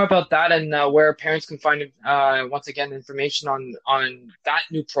tell us more about that and where parents can find once again information on that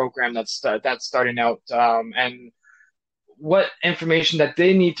new program that's starting out and what information that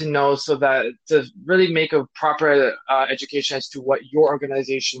they need to know so that to really make a proper education as to what your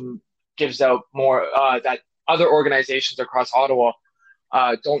organization gives out more that other organizations across Ottawa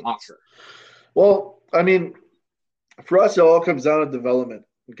don't offer. Well, I mean, for us, it all comes down to development.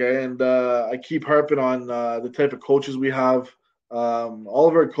 Okay, and I keep harping on the type of coaches we have. All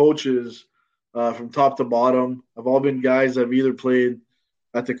of our coaches, from top to bottom, have all been guys that have either played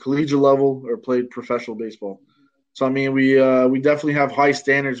at the collegiate level or played professional baseball. So I mean, we definitely have high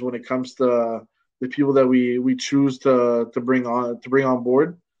standards when it comes to the people that we choose to bring on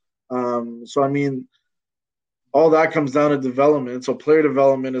board. So I mean, all that comes down to development. So player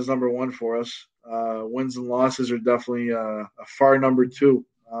development is number one for us. Wins and losses are definitely a far number two.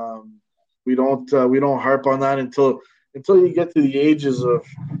 We don't harp on that until you get to the ages of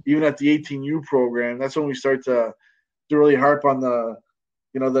even at the 18U program. That's when we start to really harp on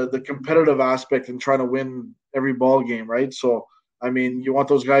the competitive aspect and trying to win every ball game, right? So I mean, you want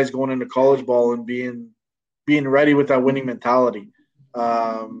those guys going into college ball and being ready with that winning mentality.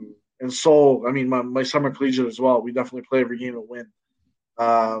 And so, I mean, my summer collegiate as well, we definitely play every game to win.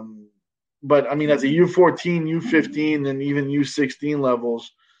 Um, but I mean, at the U14, U15, and even U16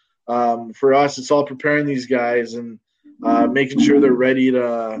 levels, for us, it's all preparing these guys and making sure they're ready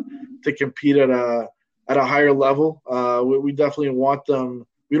to compete at a higher level. We definitely want them.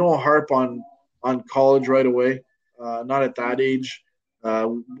 We don't harp on college right away, not at that age.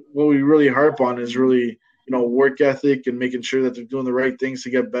 What we really harp on is really work ethic and making sure that they're doing the right things to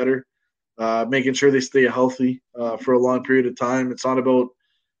get better, making sure they stay healthy for a long period of time. It's not about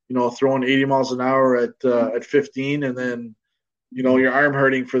throwing 80 miles an hour at 15 and then your arm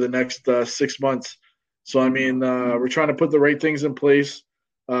hurting for the next 6 months. So I mean, we're trying to put the right things in place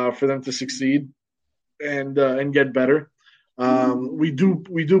for them to succeed and get better. We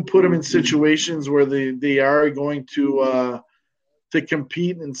do put them in situations where they are going to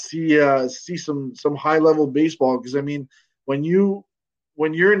compete and see some high level baseball. Because I mean, when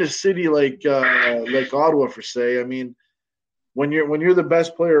you're in a city like Ottawa, for say, I mean, when you're the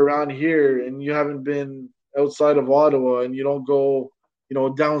best player around here and you haven't been outside of Ottawa and you don't go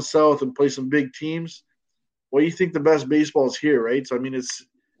down south and play some big teams, well, you think the best baseball is here, right? So I mean,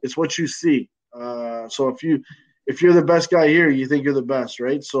 it's what you see. So if you're the best guy here, you think you're the best,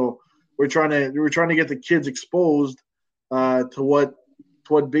 right? So we're trying to get the kids exposed to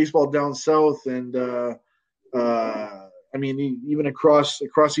what baseball down south and I mean even across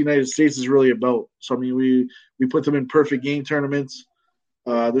the United States is really about. So I mean we put them in perfect game tournaments.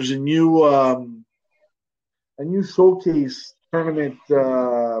 There's a new showcase tournament,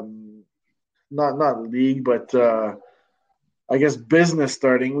 not league, but I guess business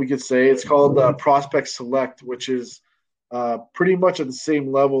starting. We could say it's called Prospect Select, which is pretty much at the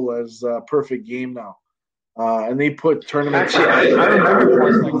same level as Perfect Game now. And they put tournaments. Actually, I remember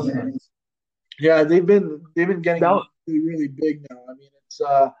Prospect Select. Yeah, they've been getting That, really, really big now. I mean, it's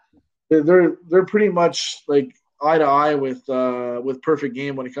they're pretty much like eye to eye with Perfect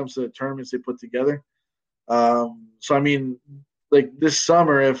Game when it comes to the tournaments they put together. So I mean, like this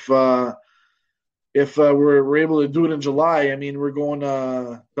summer, if we're able to do it in July, I mean, we're going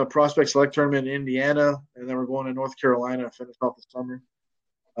to the Prospect Select tournament in Indiana, and then we're going to North Carolina to finish off the summer.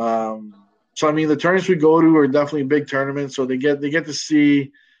 So I mean, the tournaments we go to are definitely big tournaments, so they get to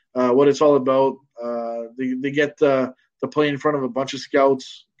see what it's all about. They get to play in front of a bunch of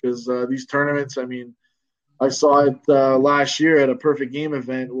scouts because these tournaments. I mean, I saw it last year at a Perfect Game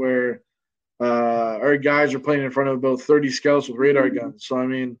event where our guys are playing in front of about 30 scouts with radar guns. So I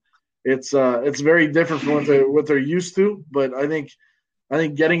mean, it's very different from what they're used to. But I think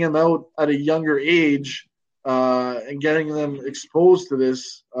getting them out at a younger age and getting them exposed to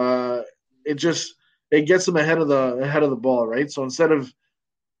this, it gets them ahead of the ball, right? So instead of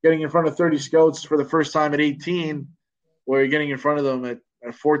getting in front of 30 scouts for the first time at 18, where you're getting in front of them at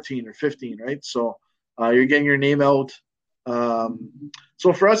 14 or 15, right? So you're getting your name out.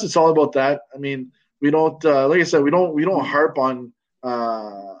 So for us, it's all about that. I mean, we don't, like I said, we don't harp on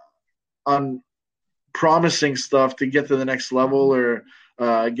promising stuff to get to the next level or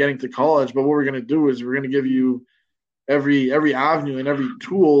getting to college. But what we're going to do is we're going to give you every avenue and every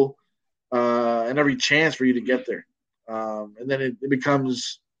tool and every chance for you to get there. And then it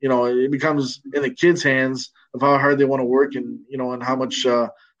becomes in the kids' hands of how hard they want to work and how much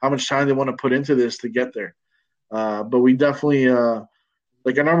time they want to put into this to get there. But we definitely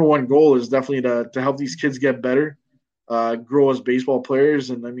like our number one goal is definitely to help these kids get better, grow as baseball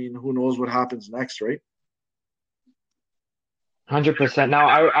players, and I mean, who knows what happens next, right? 100%. Now,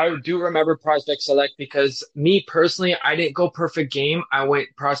 I do remember Prospect Select because me personally, I didn't go Perfect Game. I went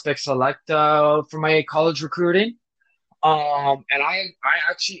Prospect Select for my college recruiting. And I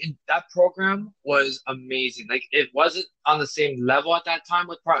actually that program was amazing. Like it wasn't on the same level at that time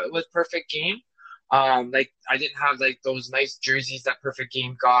with Perfect Game. Like I didn't have like those nice jerseys that Perfect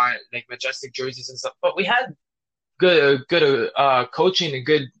Game got, like majestic jerseys and stuff. But we had good coaching and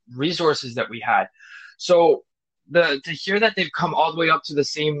good resources that we had. So to hear that they've come all the way up to the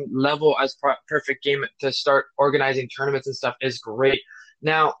same level as Perfect Game to start organizing tournaments and stuff is great.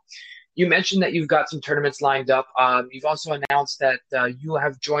 Now, you mentioned that you've got some tournaments lined up. You've also announced that you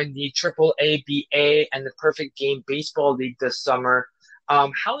have joined the Triple ABA and the Perfect Game Baseball League this summer.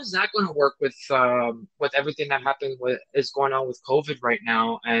 How is that going to work with everything that is going on with COVID right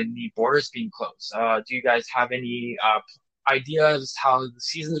now and the borders being closed? Do you guys have any ideas how the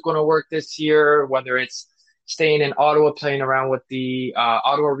season is going to work this year? Whether it's staying in Ottawa, playing around with the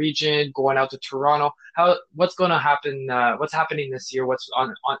Ottawa region, going out to Toronto. What's going to happen? What's happening this year? What's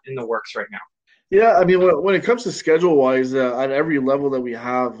on in the works right now? Yeah, I mean, when it comes to schedule wise, at every level that we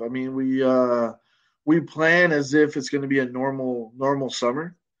have, I mean, we plan as if it's going to be a normal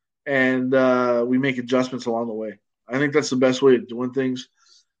summer, and we make adjustments along the way. I think that's the best way of doing things.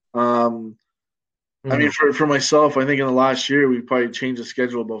 I mean, for myself, I think in the last year we probably changed the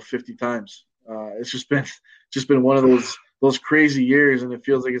schedule about 50 times. It's just been one of those crazy years, and it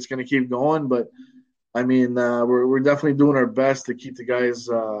feels like it's going to keep going. But I mean, we're definitely doing our best to keep the guys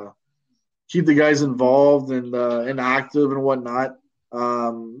involved and active and whatnot.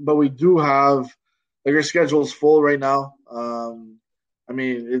 But we do have like our schedule is full right now. I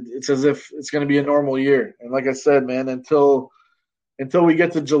mean, it's as if it's going to be a normal year. And like I said, man, until we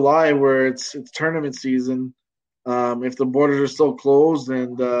get to July where it's tournament season, if the borders are still closed,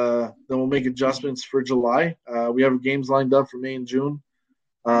 and then we'll make adjustments for July. We have games lined up for May and June.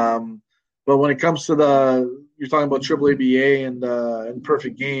 But when it comes to you're talking about Triple ABA and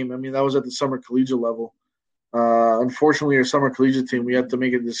Perfect Game. I mean, that was at the summer collegiate level. Unfortunately, our summer collegiate team, we had to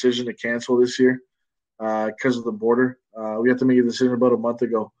make a decision to cancel this year because of the border. We had to make a decision about a month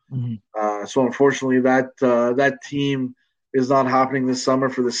ago. Mm-hmm. So unfortunately, that team is not happening this summer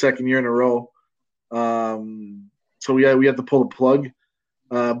for the second year in a row. So we had to pull the plug.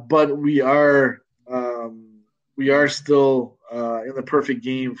 But we are still in the Perfect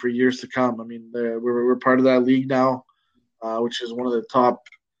Game for years to come. I mean, we're part of that league now, which is one of the top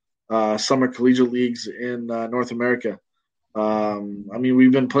summer collegiate leagues in North America. I mean,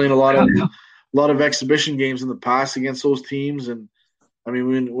 we've been playing a lot of exhibition games in the past against those teams, and I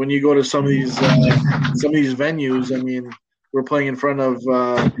mean, when you go to some of these venues, I mean, we're playing in front of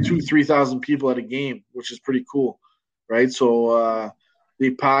 2,000-3,000 people at a game, which is pretty cool, right? So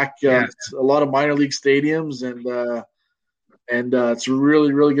they pack a lot of minor league stadiums, and it's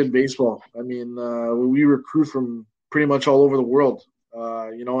really, really good baseball. I mean, we recruit from pretty much all over the world.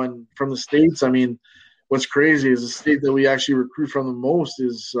 And from the States, I mean, what's crazy is the state that we actually recruit from the most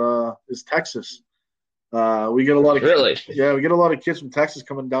is Texas. We get a lot of Really? yeah, we get a lot of kids from Texas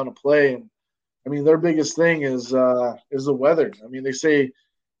coming down to play, and I mean their biggest thing is the weather. I mean they say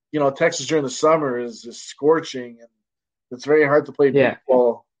Texas during the summer is scorching, and it's very hard to play Yeah.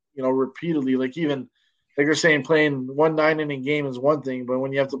 baseball repeatedly. Like even like they're saying playing one 9 inning game is one thing, but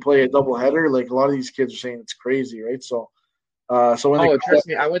when you have to play a doubleheader, like a lot of these kids are saying it's crazy, right? So when they Oh, trust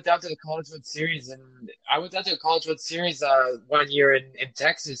me, I went down to the College World Series, and I went down to the College World Series 1 year in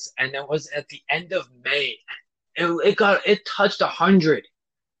Texas, and it was at the end of May. It touched 100.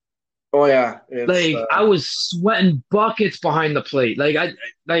 oh yeah, it's Like I was sweating buckets behind the plate. Like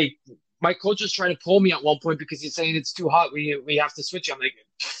my coach was trying to pull me at one point because he's saying it's too hot. We have to switch you. I'm like,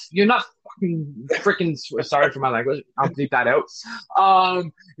 you're not fucking freaking sorry for my language. I'll bleep that out.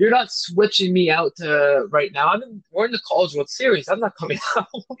 You're not switching me out to right now. We're in the College World Series. I'm not coming out.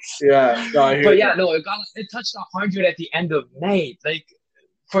 yeah. No, I hear But you. yeah, no, it touched 100 at the end of May. Like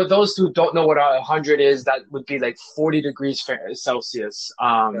for those who don't know what 100 is, that would be like 40 degrees Celsius.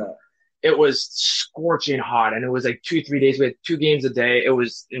 Yeah. It was scorching hot, and it was like 2 3 days. We had 2 games a day. It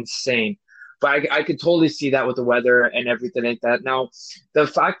was insane. But I could totally see that with the weather and everything like that. Now, the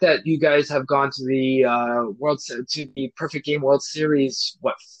fact that you guys have gone to the to the Perfect Game World Series,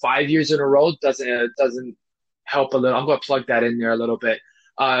 what 5 years in a row doesn't help a little. I'm going to plug that in there a little bit.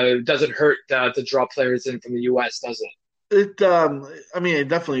 Doesn't hurt to draw players in from the U.S., does it? I mean, it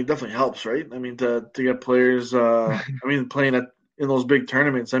definitely helps, right? I mean, to get players, I mean, playing in those big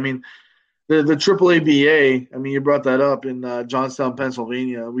tournaments. I mean, the AAA. I mean, you brought that up in Johnstown,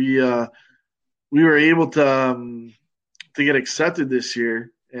 Pennsylvania. We were able to get accepted this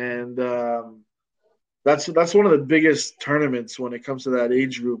year, and that's one of the biggest tournaments when it comes to that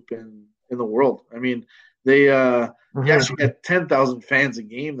age group in the world. I mean, they Mhm. actually get 10,000 fans a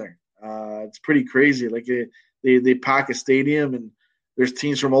game there. It's pretty crazy. Like they pack a stadium, and there's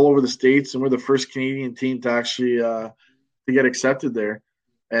teams from all over the states, and we're the first Canadian team to actually to get accepted there.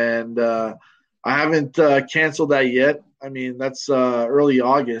 And I haven't canceled that yet. I mean, that's early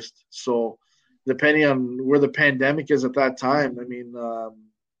August, so depending on where the pandemic is at that time, I mean,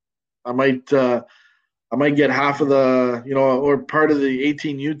 I might I might get half of the or part of the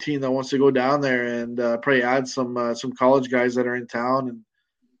 18U team that wants to go down there and probably add some college guys that are in town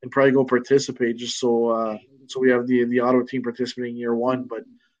and probably go participate just so we have the Ottawa team participating year one. But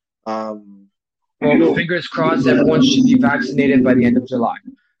Well, fingers crossed, everyone should be vaccinated by the end of July.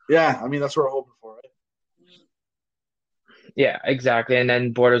 yeah, I mean that's what we're hoping for, right? Yeah, exactly. And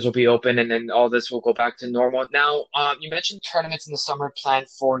then borders will be open, and then all this will go back to normal. Now, you mentioned tournaments in the summer planned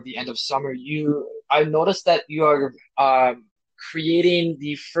for the end of summer. I noticed that you are creating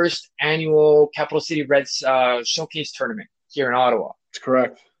the first annual Capital City Reds showcase tournament here in Ottawa. It's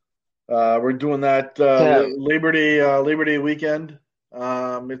correct. We're doing that So, Labor Day weekend.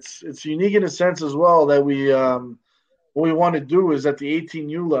 It's unique in a sense as well that we what we want to do is at the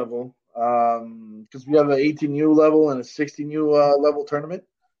 18U level because we have an 18U level and a 16U level tournament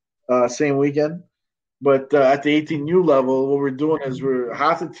same weekend. But at the 18U level, what we're doing is we're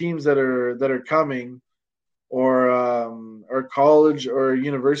half the teams that are coming or college or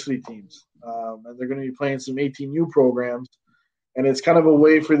university teams, and they're going to be playing some 18U programs, and it's kind of a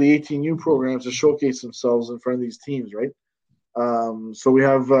way for the 18U programs to showcase themselves in front of these teams, right? So we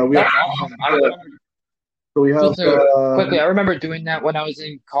have that's awesome. I so remember we have quickly. I remember doing that when I was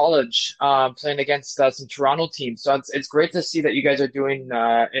in college, playing against some Toronto teams. So it's great to see that you guys are doing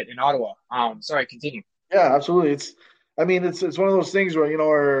it in Ottawa. Sorry, continue. yeah, absolutely. I mean, it's one of those things where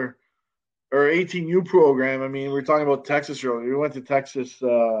our 18U program. I mean, we're talking about Texas earlier. We went to Texas.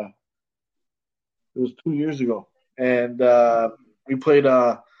 It was 2 years ago, and we played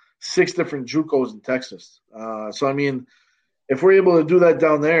six different JUCOs in Texas. So I mean, if we're able to do that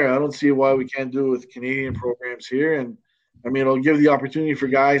down there, I don't see why we can't do it with Canadian programs here. And I mean, it'll give the opportunity for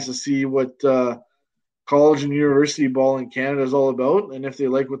guys to see what college and university ball in Canada is all about. And if they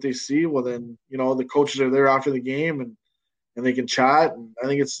like what they see, well, then the coaches are there after the game and they can chat. And I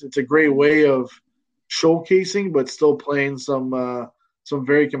think it's a great way of showcasing, but still playing some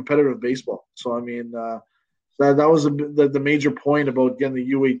very competitive baseball. So I mean, that was the major point about getting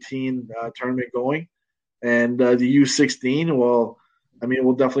the U18 tournament going, and the U16. Well, I mean,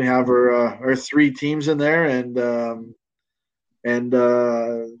 we'll definitely have our three teams in there and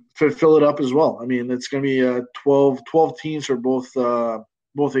fill it up as well. I mean, it's going to be 12 teams for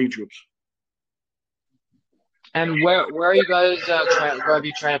both age groups. And where are you guys where are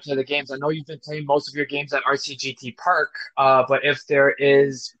you trying to play the games? I know you've been playing most of your games at RCGT Park, but if there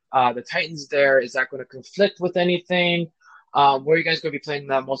is the Titans there. Is that going to conflict with anything? Where are you guys going to be playing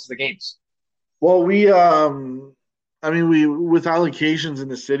most of the games? Well, we with allocations in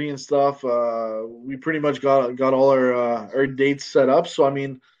the city and stuff, we pretty much got all our dates set up. So I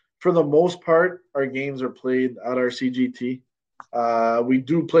mean, for the most part, our games are played at our CGT. We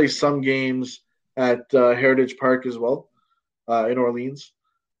do play some games at Heritage Park as well, in Orleans.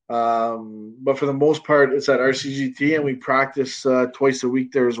 But for the most part, it's at our CGT, and we practice twice a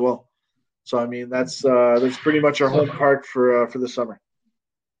week there as well. So I mean, that's pretty much our home park for the summer.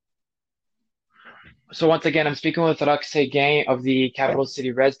 So once again, I'm speaking with Roch Seguin of the Capital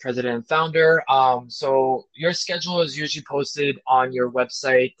City Reds, president and founder. So your schedule is usually posted on your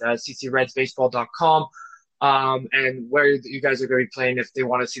website, ccredsbaseball.com, and where you guys are going to be playing if they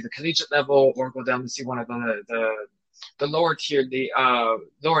want to see the collegiate level or go down to see one of the lower tier, the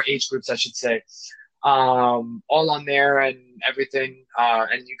lower age groups, I should say. All on there and everything.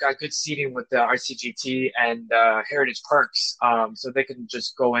 And you got good seating with the RCGT and Heritage Parks, so they can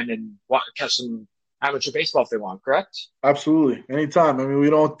just go in and catch some amateur baseball if they want, correct? Absolutely, anytime. I mean,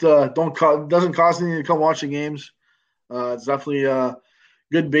 we don't doesn't cost anything to come watch the games. It's definitely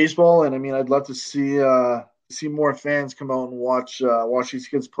good baseball, and I mean, I'd love to see more fans come out and watch these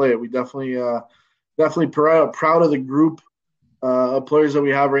kids play. We definitely proud of the group of players that we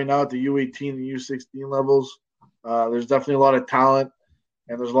have right now at the U18 and U16 levels. There's definitely a lot of talent,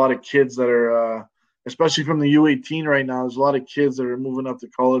 and there's a lot of kids that are, especially from the U18 right now. There's a lot of kids that are moving up to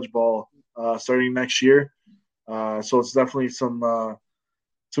college ball starting next year. So it's definitely some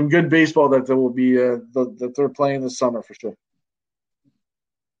good baseball that there will be that they're playing this summer for sure.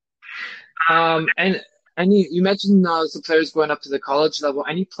 And you mentioned some players going up to the college level.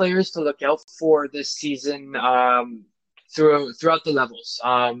 Any players to look out for this season throughout the levels?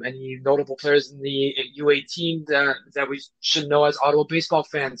 Any notable players in the U18 that we should know as Ottawa baseball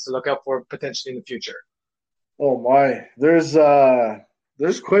fans to look out for potentially in the future? Oh my, there's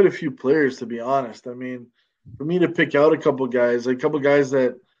quite a few players, to be honest. I mean, for me to pick out a couple guys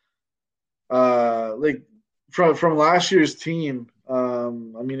that like from last year's team. I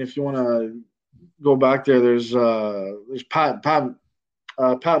mean, if you want to go back there, there's Pat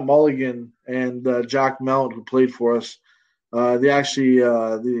Mulligan and Jack Mount who played for us. They actually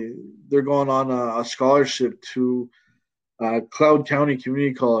they're going on a scholarship to Cloud County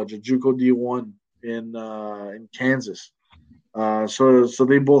Community College, a JUCO D1 in Kansas. So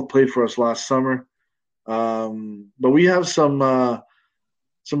they both played for us last summer. But we have some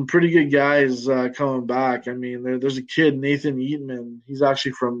pretty good guys coming back. I mean, there's a kid, Nathan Eatman. He's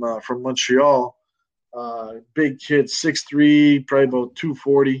actually from Montreal. Big kid, 6'3", probably about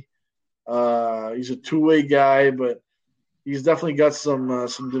 240. He's a two-way guy, but he's definitely got some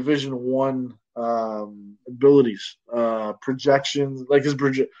Division I abilities. Projections, like his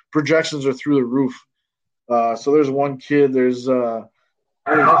projections are through the roof. So there's one kid. There's Jacob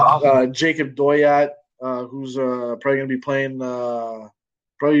Doyat, who's probably going to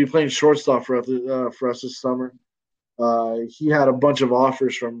be playing shortstop for us this summer. He had a bunch of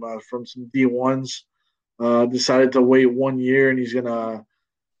offers from some D1s. Decided to wait 1 year, and he's gonna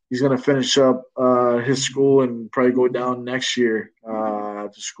finish up his school and probably go down next year to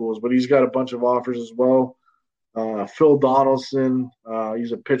schools. But he's got a bunch of offers as well. Phil Donaldson,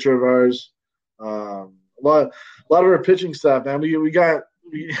 he's a pitcher of ours. A lot of our pitching staff, man. We got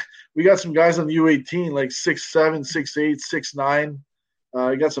some guys on the U18 like 6'7", 6'8", 6'9".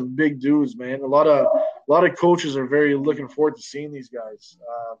 You got some big dudes, man. A lot of coaches are very looking forward to seeing these guys.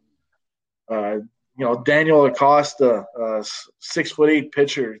 Daniel Acosta, 6'8"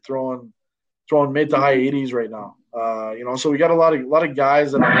 pitcher, throwing mid to high 80s right now. So we got a lot of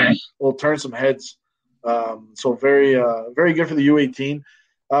guys that will turn some heads. So very very good for the U18.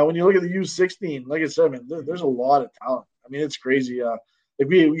 When you look at the U16, like I said, man, there's a lot of talent. I mean, it's crazy.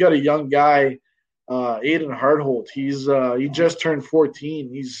 We got a young guy, Aiden Hartholt. He just turned 14.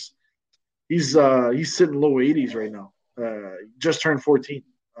 He's sitting low 80s right now. Just turned 14.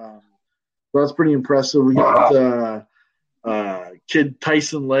 So that's pretty impressive. We got kid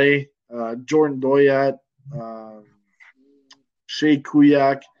Tyson Lay, Jordan Doyat, Shea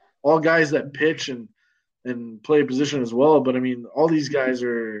Kuyak, all guys that pitch and play a position as well. But I mean, all these guys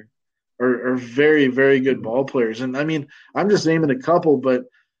are very, very good ball players. And I mean, I'm just naming a couple, but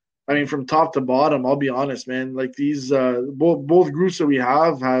I mean, from top to bottom, I'll be honest, man. Like these both groups that we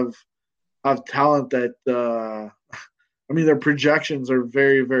have talent that. I mean, their projections are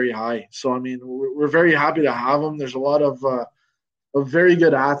very, very high. So, I mean, we're very happy to have them. There's a lot of very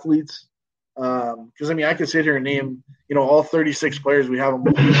good athletes. Because, I mean, I could sit here and name, all 36 players we have on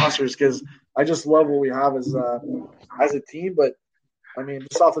both rosters because I just love what we have as a team. But I mean,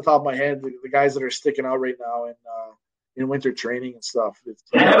 just off the top of my head, the guys that are sticking out right now in winter training and stuff. It's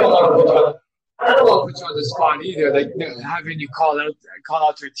I don't want to put you on, I don't want to put you on the spot either, like having you call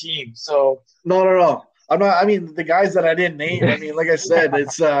out your team. So no. I'm not. I mean, the guys that I didn't name. I mean, like I said,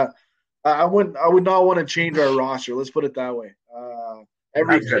 it's. I would not want to change our roster. Let's put it that way.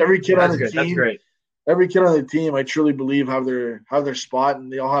 Every kid on the That's team, great. every kid on the team, I truly believe have their spot,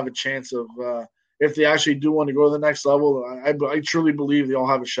 and they all have a chance of if they actually do want to go to the next level. I truly believe they all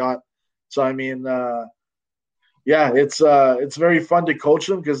have a shot. So I mean, yeah, it's very fun to coach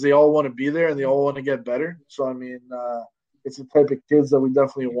them because they all want to be there and they all want to get better. So I mean, it's the type of kids that we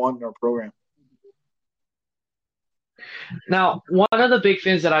definitely want in our program. Now, one of the big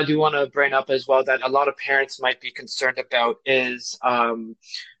things that I do want to bring up as well that a lot of parents might be concerned about is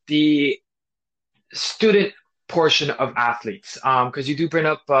the student portion of athletes, because you do bring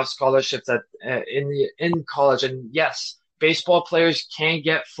up scholarships in college, and yes, baseball players can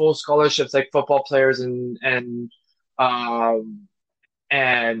get full scholarships like football players um,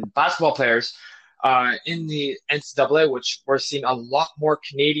 and basketball players in the NCAA, which we're seeing a lot more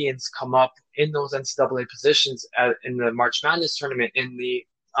Canadians come up in those NCAA positions in the March Madness tournament, in the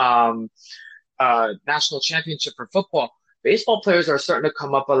national championship for football. Baseball players are starting to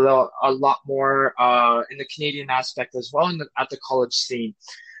come up a lot more in the Canadian aspect as well at the college scene.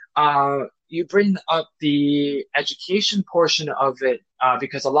 You bring up the education portion of it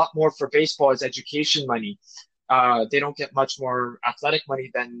because a lot more for baseball is education money. They don't get much more athletic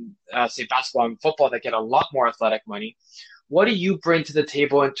money than, say, basketball and football that get a lot more athletic money. What do you bring to the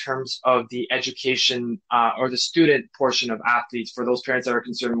table in terms of the education or the student portion of athletes for those parents that are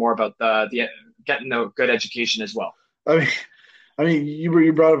concerned more about the getting a good education as well? I mean,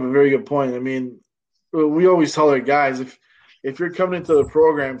 you brought up a very good point. I mean, we always tell our guys if you're coming into the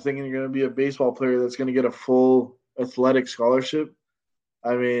program thinking you're going to be a baseball player that's going to get a full athletic scholarship,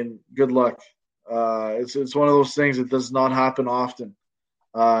 I mean, good luck. It's one of those things that does not happen often.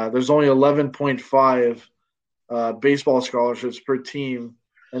 There's only 11.5 baseball scholarships per team,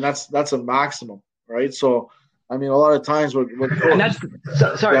 and that's a maximum, right? So, I mean, a lot of times and that's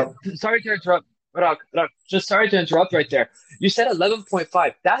sorry to interrupt. Roch, just sorry to interrupt right there. You said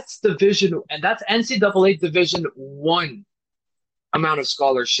 11.5. That's division, and that's NCAA Division One amount of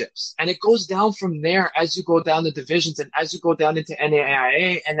scholarships, and it goes down from there as you go down the divisions, and as you go down into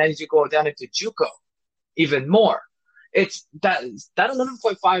NAIA, and as you go down into JUCO, even more. It's that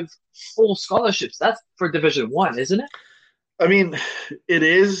 11.5 full scholarships. That's for Division One, isn't it? I mean, it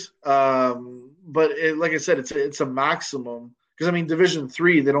is, but like I said, it's a maximum. Because, I mean, Division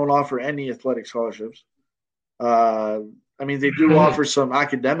III, they don't offer any athletic scholarships. I mean, they do offer some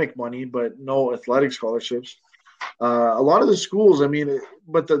academic money, but no athletic scholarships. A lot of the schools, I mean,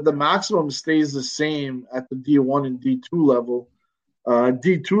 but the maximum stays the same at the D1 and D2 level.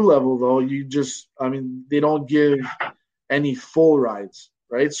 D2 level, though, I mean, they don't give any full rides,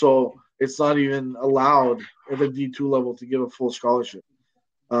 right? So it's not even allowed at the D2 level to give a full scholarship.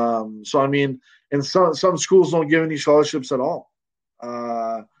 So, I mean, and some schools don't give any scholarships at all.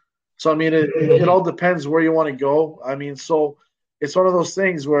 So, I mean, it all depends where you want to go. I mean, so it's one of those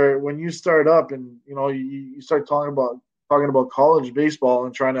things where when you start up and, you know, you start talking about college baseball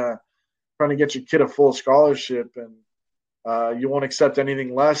and trying to get your kid a full scholarship and you won't accept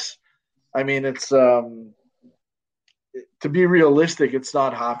anything less. I mean, it's to be realistic, it's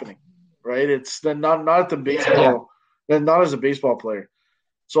not happening, right? It's not at the baseball, then not as a baseball player.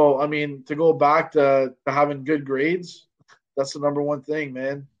 So, I mean, to go back to having good grades, that's the number one thing,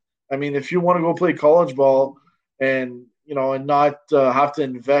 man. I mean, if you want to go play college ball and, you know, and not have to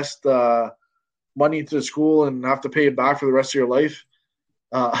invest money into the school and have to pay it back for the rest of your life,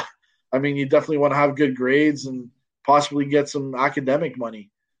 I mean, you definitely want to have good grades and possibly get some academic money.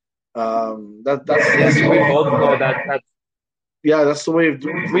 That's we both know that. Yeah, that's the way of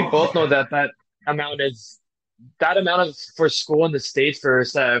doing it. We both know that amount is that amount of for school in the States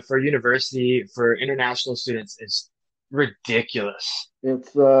for university for international students is ridiculous.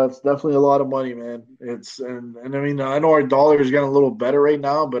 It's definitely a lot of money, man. And I mean, I know our dollar is getting a little better right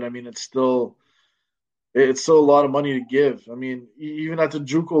now, but I mean, it's still a lot of money to give. I mean, even at the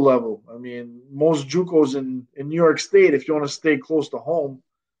JUCO level, I mean, most JUCOs in New York State, if you want to stay close to home,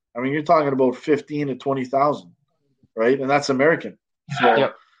 I mean, you're talking about 15 to 20,000, right? And that's American. So,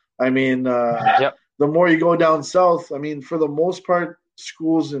 Yep. I mean, Yep. the more you go down south, I mean, for the most part,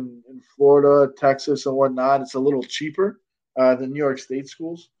 schools in Florida, Texas, and whatnot, it's a little cheaper than New York State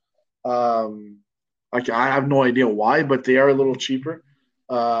schools. I have no idea why, but they are a little cheaper.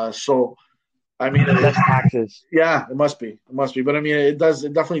 So, I mean, Less taxes. Yeah, it must be. But I mean, it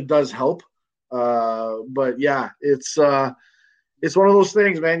definitely does help. But yeah, it's it's one of those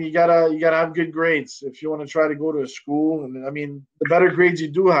things, man. You gotta have good grades if you want to try to go to a school. And I mean, the better grades you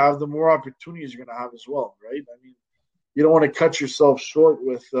do have, the more opportunities you're gonna have as well, right? I mean, you don't want to cut yourself short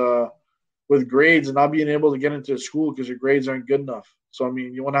with grades and not being able to get into a school because your grades aren't good enough. So I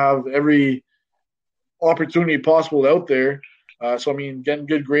mean, you want to have every opportunity possible out there. So I mean, getting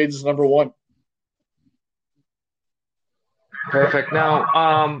good grades is number one. Perfect.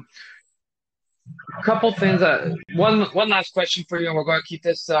 Now, a couple things. One last question for you, and we're going to keep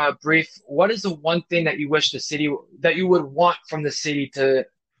this brief. What is the one thing that you wish the city that you would want from the city to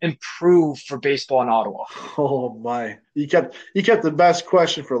improve for baseball in Ottawa? Oh my! You kept the best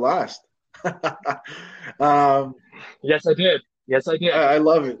question for last. um, Yes, I did. Yes, I did. I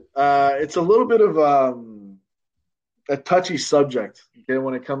love it. It's a little bit of a touchy subject, okay,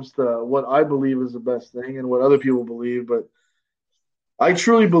 when it comes to what I believe is the best thing and what other people believe. But I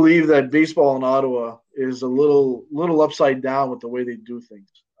truly believe that baseball in Ottawa is a little upside down with the way they do things.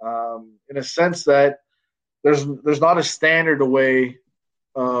 In a sense that there's not a standard way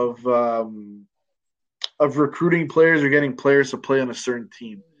of of recruiting players or getting players to play on a certain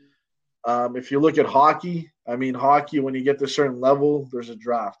team. If you look at hockey, I mean, hockey, when you get to a certain level, there's a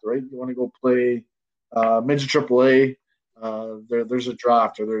draft, right? You want to go play midget AAA, there's a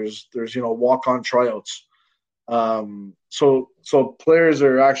draft, or there's walk on tryouts. So players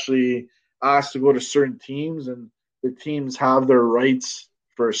are actually asked to go to certain teams, and the teams have their rights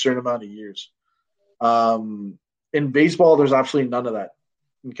for a certain amount of years. In baseball, there's absolutely none of that.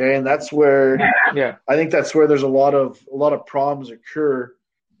 Okay, and that's where Yeah. I think that's where there's a lot of problems occur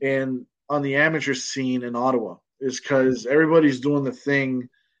in on the amateur scene in Ottawa, is because everybody's doing their thing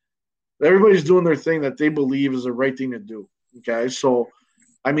that they believe is the right thing to do. Okay, so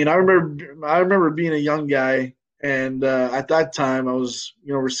I mean, I remember being a young guy, and at that time I was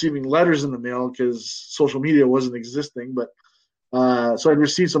receiving letters in the mail because social media wasn't existing, but so I'd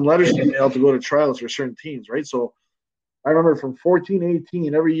receive some letters in the mail to go to tryouts for certain teams, right? So I remember from 14 to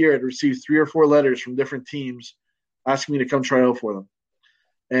 18, every year I'd receive 3 or 4 letters from different teams asking me to come try out for them.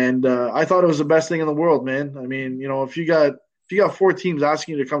 And I thought it was the best thing in the world, man. I mean, if you got 4 teams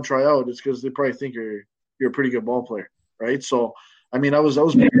asking you to come try out, it's because they probably think you're a pretty good ball player, right? So, I mean, I was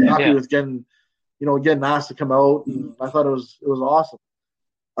pretty happy Yeah. with getting asked to come out, and I thought it was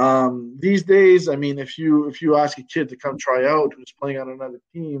awesome. These days, I mean, if you ask a kid to come try out who's playing on another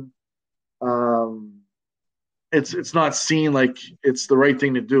team, um, it's not seen like it's the right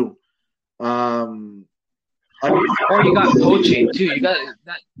thing to do. Um, I mean, Or you got poaching too. You got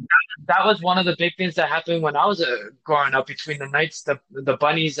that. That was one of the big things that happened when I was growing up between the Knights, the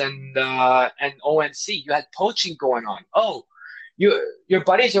Bunnies, and ONC. You had poaching going on. Oh, your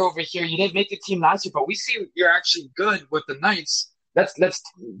buddies are over here. You didn't make the team last year, but we see you're actually good with the Knights. Let's. Do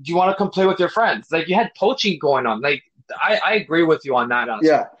you want to come play with your friends? Like you had poaching going on. Like I agree with you on that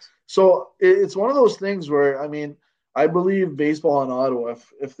yeah. aspect. So it's one of those things where I mean, I believe baseball in Ottawa.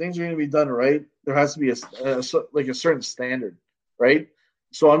 If things are going to be done right, there has to be like a certain standard, right?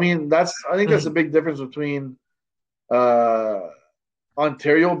 So I mean, I think that's a Mhm. big difference between uh,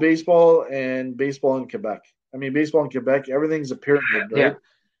 Ontario baseball and baseball in Quebec. I mean, baseball in Quebec, everything's a pyramid, right? Yeah.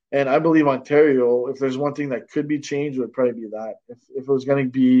 And I believe Ontario, if there's one thing that could be changed, it would probably be that. If it was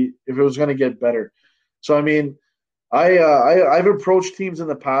going to get better. So I mean, I've approached teams in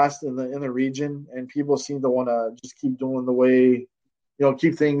the past in the region, and people seem to want to just keep doing the way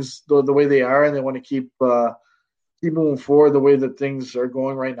keep things the way they are, and they want to keep moving forward the way that things are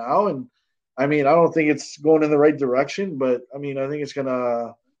going right now. And I mean, I don't think it's going in the right direction, but I mean, I think it's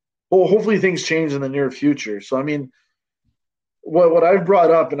gonna. Well, hopefully things change in the near future. So I mean, what I've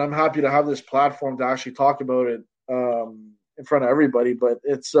brought up, and I'm happy to have this platform to actually talk about it in front of everybody. But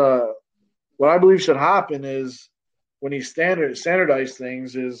it's what I believe should happen is when you standardize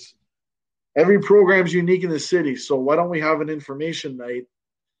things is every program's unique in the city. So why don't we have an information night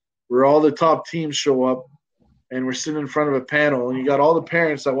where all the top teams show up and we're sitting in front of a panel and you got all the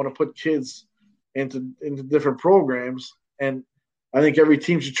parents that want to put kids into different programs, and I think every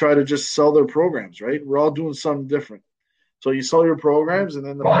team should try to just sell their programs, right? We're all doing something different. So you sell your programs, and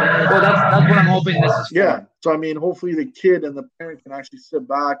then the parents, Well, that's what I'm hoping this is yeah. for. So I mean, hopefully the kid and the parent can actually sit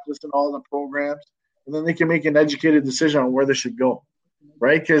back, listen to all the programs, and then they can make an educated decision on where they should go,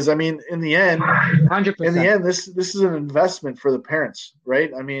 right? Because I mean, in the 100%. end, this is an investment for the parents,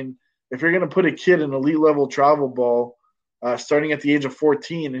 right? I mean, if you're going to put a kid in elite level travel ball, starting at the age of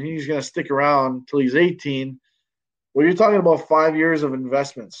 14, and he's going to stick around until he's 18, well, you're talking about 5 years of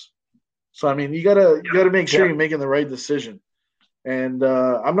investments. So I mean, you gotta make sure Yep. you're making the right decision. And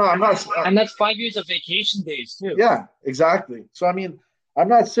I'm not. And that's 5 years of vacation days too. Yeah, exactly. So I mean, I'm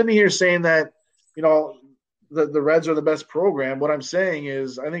not sitting here saying that you know the Reds are the best program. What I'm saying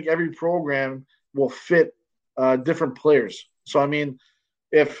is I think every program will fit different players. So I mean,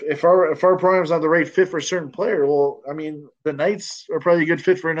 if our program's not the right fit for a certain player, well, I mean, the Knights are probably a good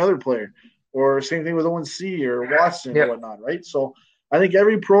fit for another player, or same thing with ONC or Watson or Yep. whatnot, right? So I think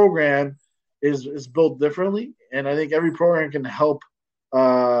every program is built differently, and I think every program can help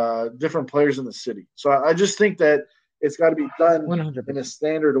different players in the city. So I just think that it's got to be done in a 100%.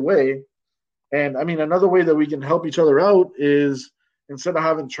 standard way. And I mean, another way that we can help each other out is instead of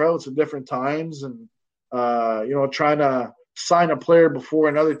having tryouts at different times and trying to sign a player before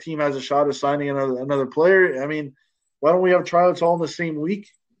another team has a shot of signing another player. I mean, why don't we have tryouts all in the same week?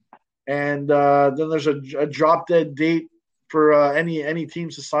 And then there's a drop dead date for any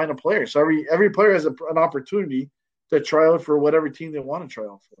teams to sign a player. So every player has an opportunity to try out for whatever team they want to try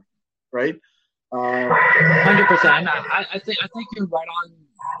out for, right? 100%. I think you're right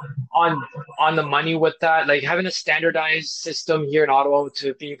on the money with that. Like having a standardized system here in Ottawa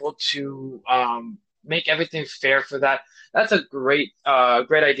to be able to make everything fair for that. That's a great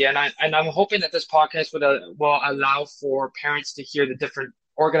idea, and I'm hoping that this podcast will allow for parents to hear the different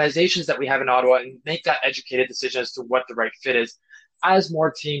organizations that we have in Ottawa and make that educated decision as to what the right fit is as more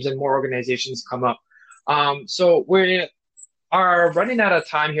teams and more organizations come up. So we are running out of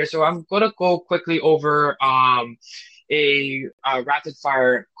time here, so I'm going to go quickly over a rapid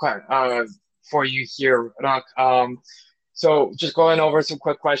fire for you here, Roch. So just going over some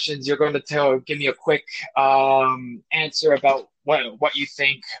quick questions. You're going to give me a quick answer about what you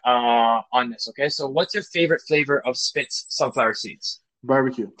think on this. Okay. So what's your favorite flavor of Spitz sunflower seeds?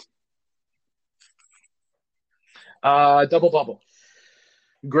 Barbecue. Double bubble.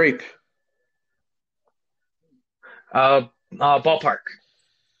 Grape. Ballpark.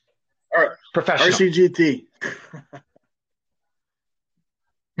 All right. Professional. RCGT.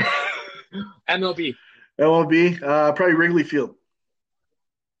 MLB. MLB. Probably Wrigley Field.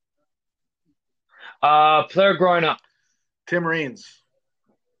 Player growing up. Tim Raines.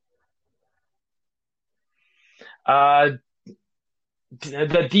 The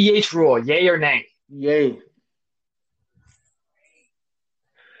DH rule, yay or nay? Yay.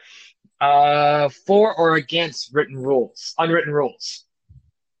 For or against unwritten rules?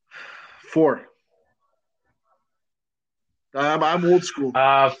 For. I'm old school.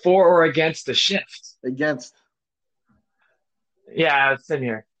 For or against the shift? Against. Yeah, same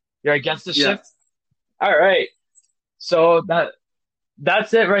here. You're against the Yeah. shift? All right. So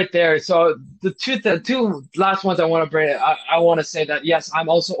that's it right there. So the two last ones I want to bring, I want to say that yes, I'm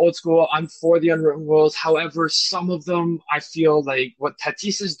also old school. I'm for the unwritten rules. However, some of them I feel like what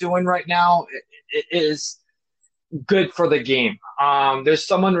Tatis is doing right now it is good for the game. There's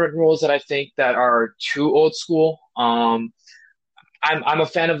some unwritten rules that I think that are too old school. I'm a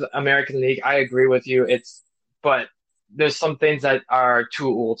fan of the American League. I agree with you. But there's some things that are too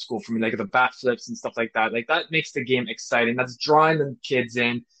old school for me, like the bat flips and stuff like that. Like that makes the game exciting. That's drawing the kids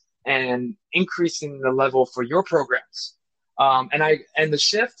in and increasing the level for your programs. And the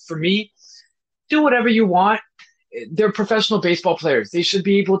shift for me, do whatever you want. They're professional baseball players. They should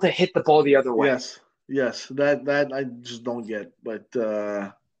be able to hit the ball the other way. Yes. That I just don't get, but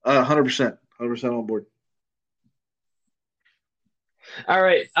 100% on board. All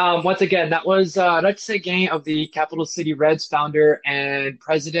right. Once again, that was Roch Seguin of the Capital City Reds, founder and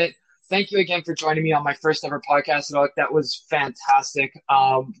president. Thank you again for joining me on my first ever podcast, Roch. That was fantastic.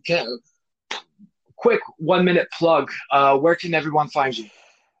 Quick 1 minute plug. Where can everyone find you?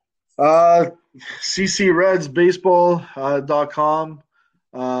 ccredsbaseball.com.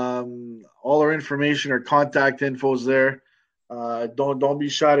 All our information, our contact info is there. Don't be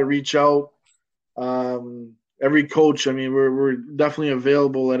shy to reach out. Every coach, I mean, we're definitely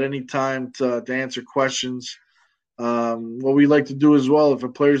available at any time to answer questions. What we like to do as well, if a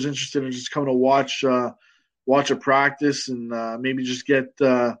player's interested in just coming to watch a practice and maybe just get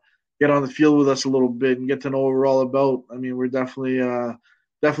on the field with us a little bit and get to know what we're all about. I mean, we're definitely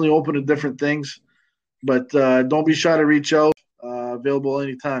open to different things, but don't be shy to reach out. Available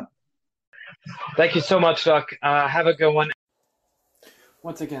anytime. Thank you so much, Roch. Have a good one.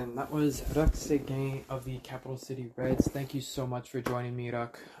 Once again, that was Roch Seguin of the Capital City Reds. Thank you so much for joining me,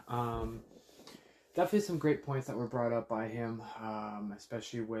 Roch. Definitely some great points that were brought up by him,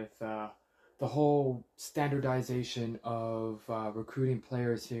 especially with the whole standardization of recruiting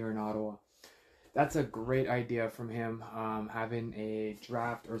players here in Ottawa. That's a great idea from him, having a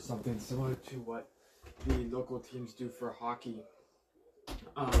draft or something similar to what the local teams do for hockey,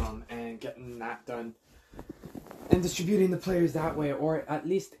 and getting that done. And distributing the players that way, or at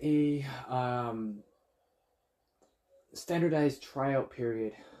least a standardized tryout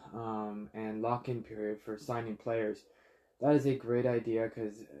period and lock-in period for signing players, that is a great idea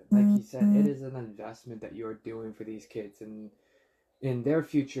because, like he said, it is an investment that you're doing for these kids and in their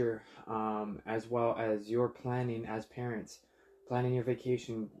future, as well as your planning as parents, planning your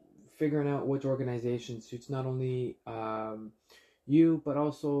vacation, figuring out which organization suits not only you but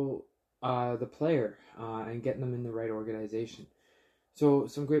also the player, and getting them in the right organization. So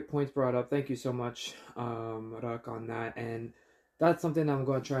some great points brought up. Thank you so much, Roch, on that. And that's something I'm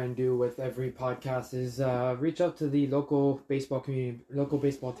going to try and do with every podcast is reach out to the local baseball community, local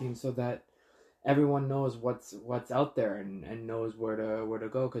baseball team, so that everyone knows what's out there and knows where to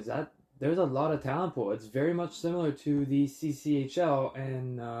go, because that there's a lot of talent pool. It's very much similar to the CCHL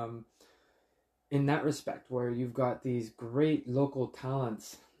and in that respect, where you've got these great local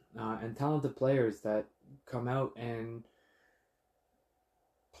talents and talented players that come out and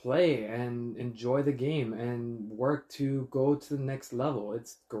play and enjoy the game and work to go to the next level.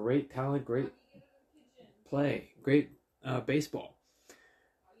 It's great talent, great play, great baseball.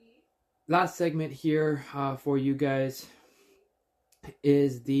 Last segment here for you guys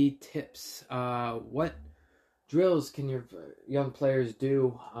is the tips. What drills can your young players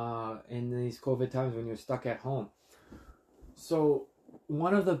do in these COVID times when you're stuck at home? So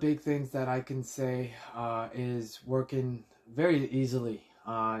one of the big things that I can say is working very easily.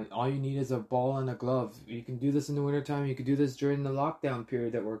 All you need is a ball and a glove. You can do this in the wintertime. You can do this during the lockdown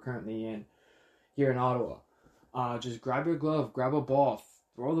period that we're currently in here in Ottawa. Just grab your glove, grab a ball,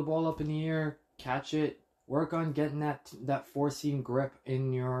 throw the ball up in the air, catch it, work on getting that four-seam grip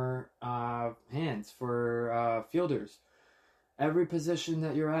in your hands for fielders. Every position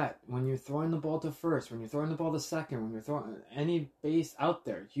that you're at, when you're throwing the ball to first, when you're throwing the ball to second, when you're throwing any base out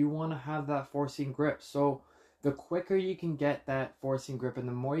there, you want to have that four-seam grip. So the quicker you can get that four-seam grip and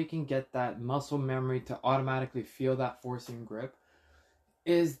the more you can get that muscle memory to automatically feel that four-seam grip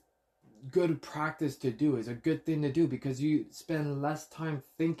is good practice to do, is a good thing to do, because you spend less time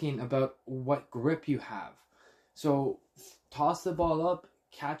thinking about what grip you have. So toss the ball up,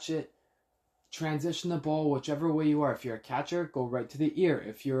 catch it, transition the ball whichever way you are. If you're a catcher, go right to the ear.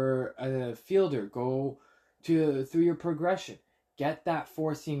 If you're a fielder, go through your progression. Get that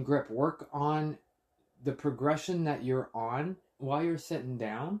four-seam grip. Work on the progression that you're on while you're sitting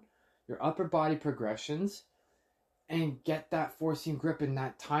down, your upper body progressions, and get that four-seam grip in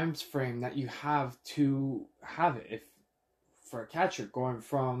that time frame that you have to have it. If for a catcher, going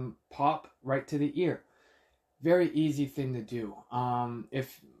from pop right to the ear, very easy thing to do.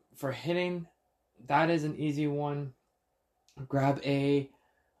 If for hitting, that is an easy one. Grab a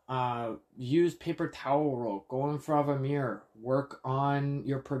used paper towel roll, go in front of a mirror, work on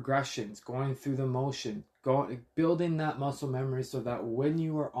your progressions, going through the motion, building that muscle memory so that when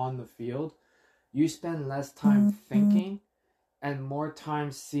you are on the field, you spend less time thinking and more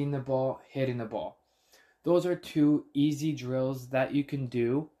time seeing the ball, hitting the ball. Those are two easy drills that you can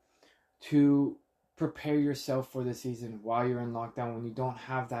do to prepare yourself for the season while you're in lockdown, when you don't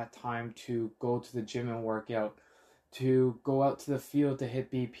have that time to go to the gym and work out, to go out to the field to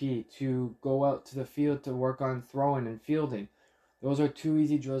hit BP, to go out to the field to work on throwing and fielding. Those are two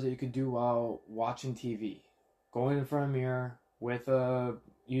easy drills that you can do while watching TV. Going in front of a mirror with a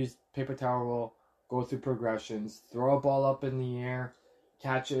used paper towel roll, go through progressions, throw a ball up in the air,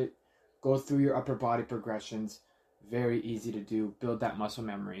 catch it, go through your upper body progressions. Very easy to do. Build that muscle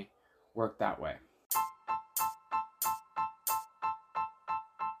memory. Work that way.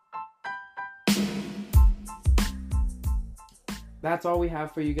 That's all we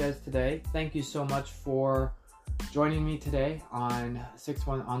have for you guys today. Thank you so much for joining me today on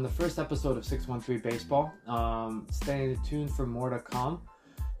the first episode of 613 Baseball. Stay tuned for more to come.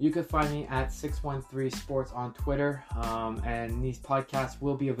 You can find me at 613 Sports on Twitter, and these podcasts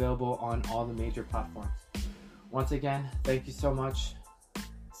will be available on all the major platforms. Once again, thank you so much.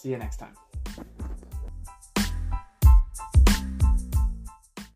 See you next time.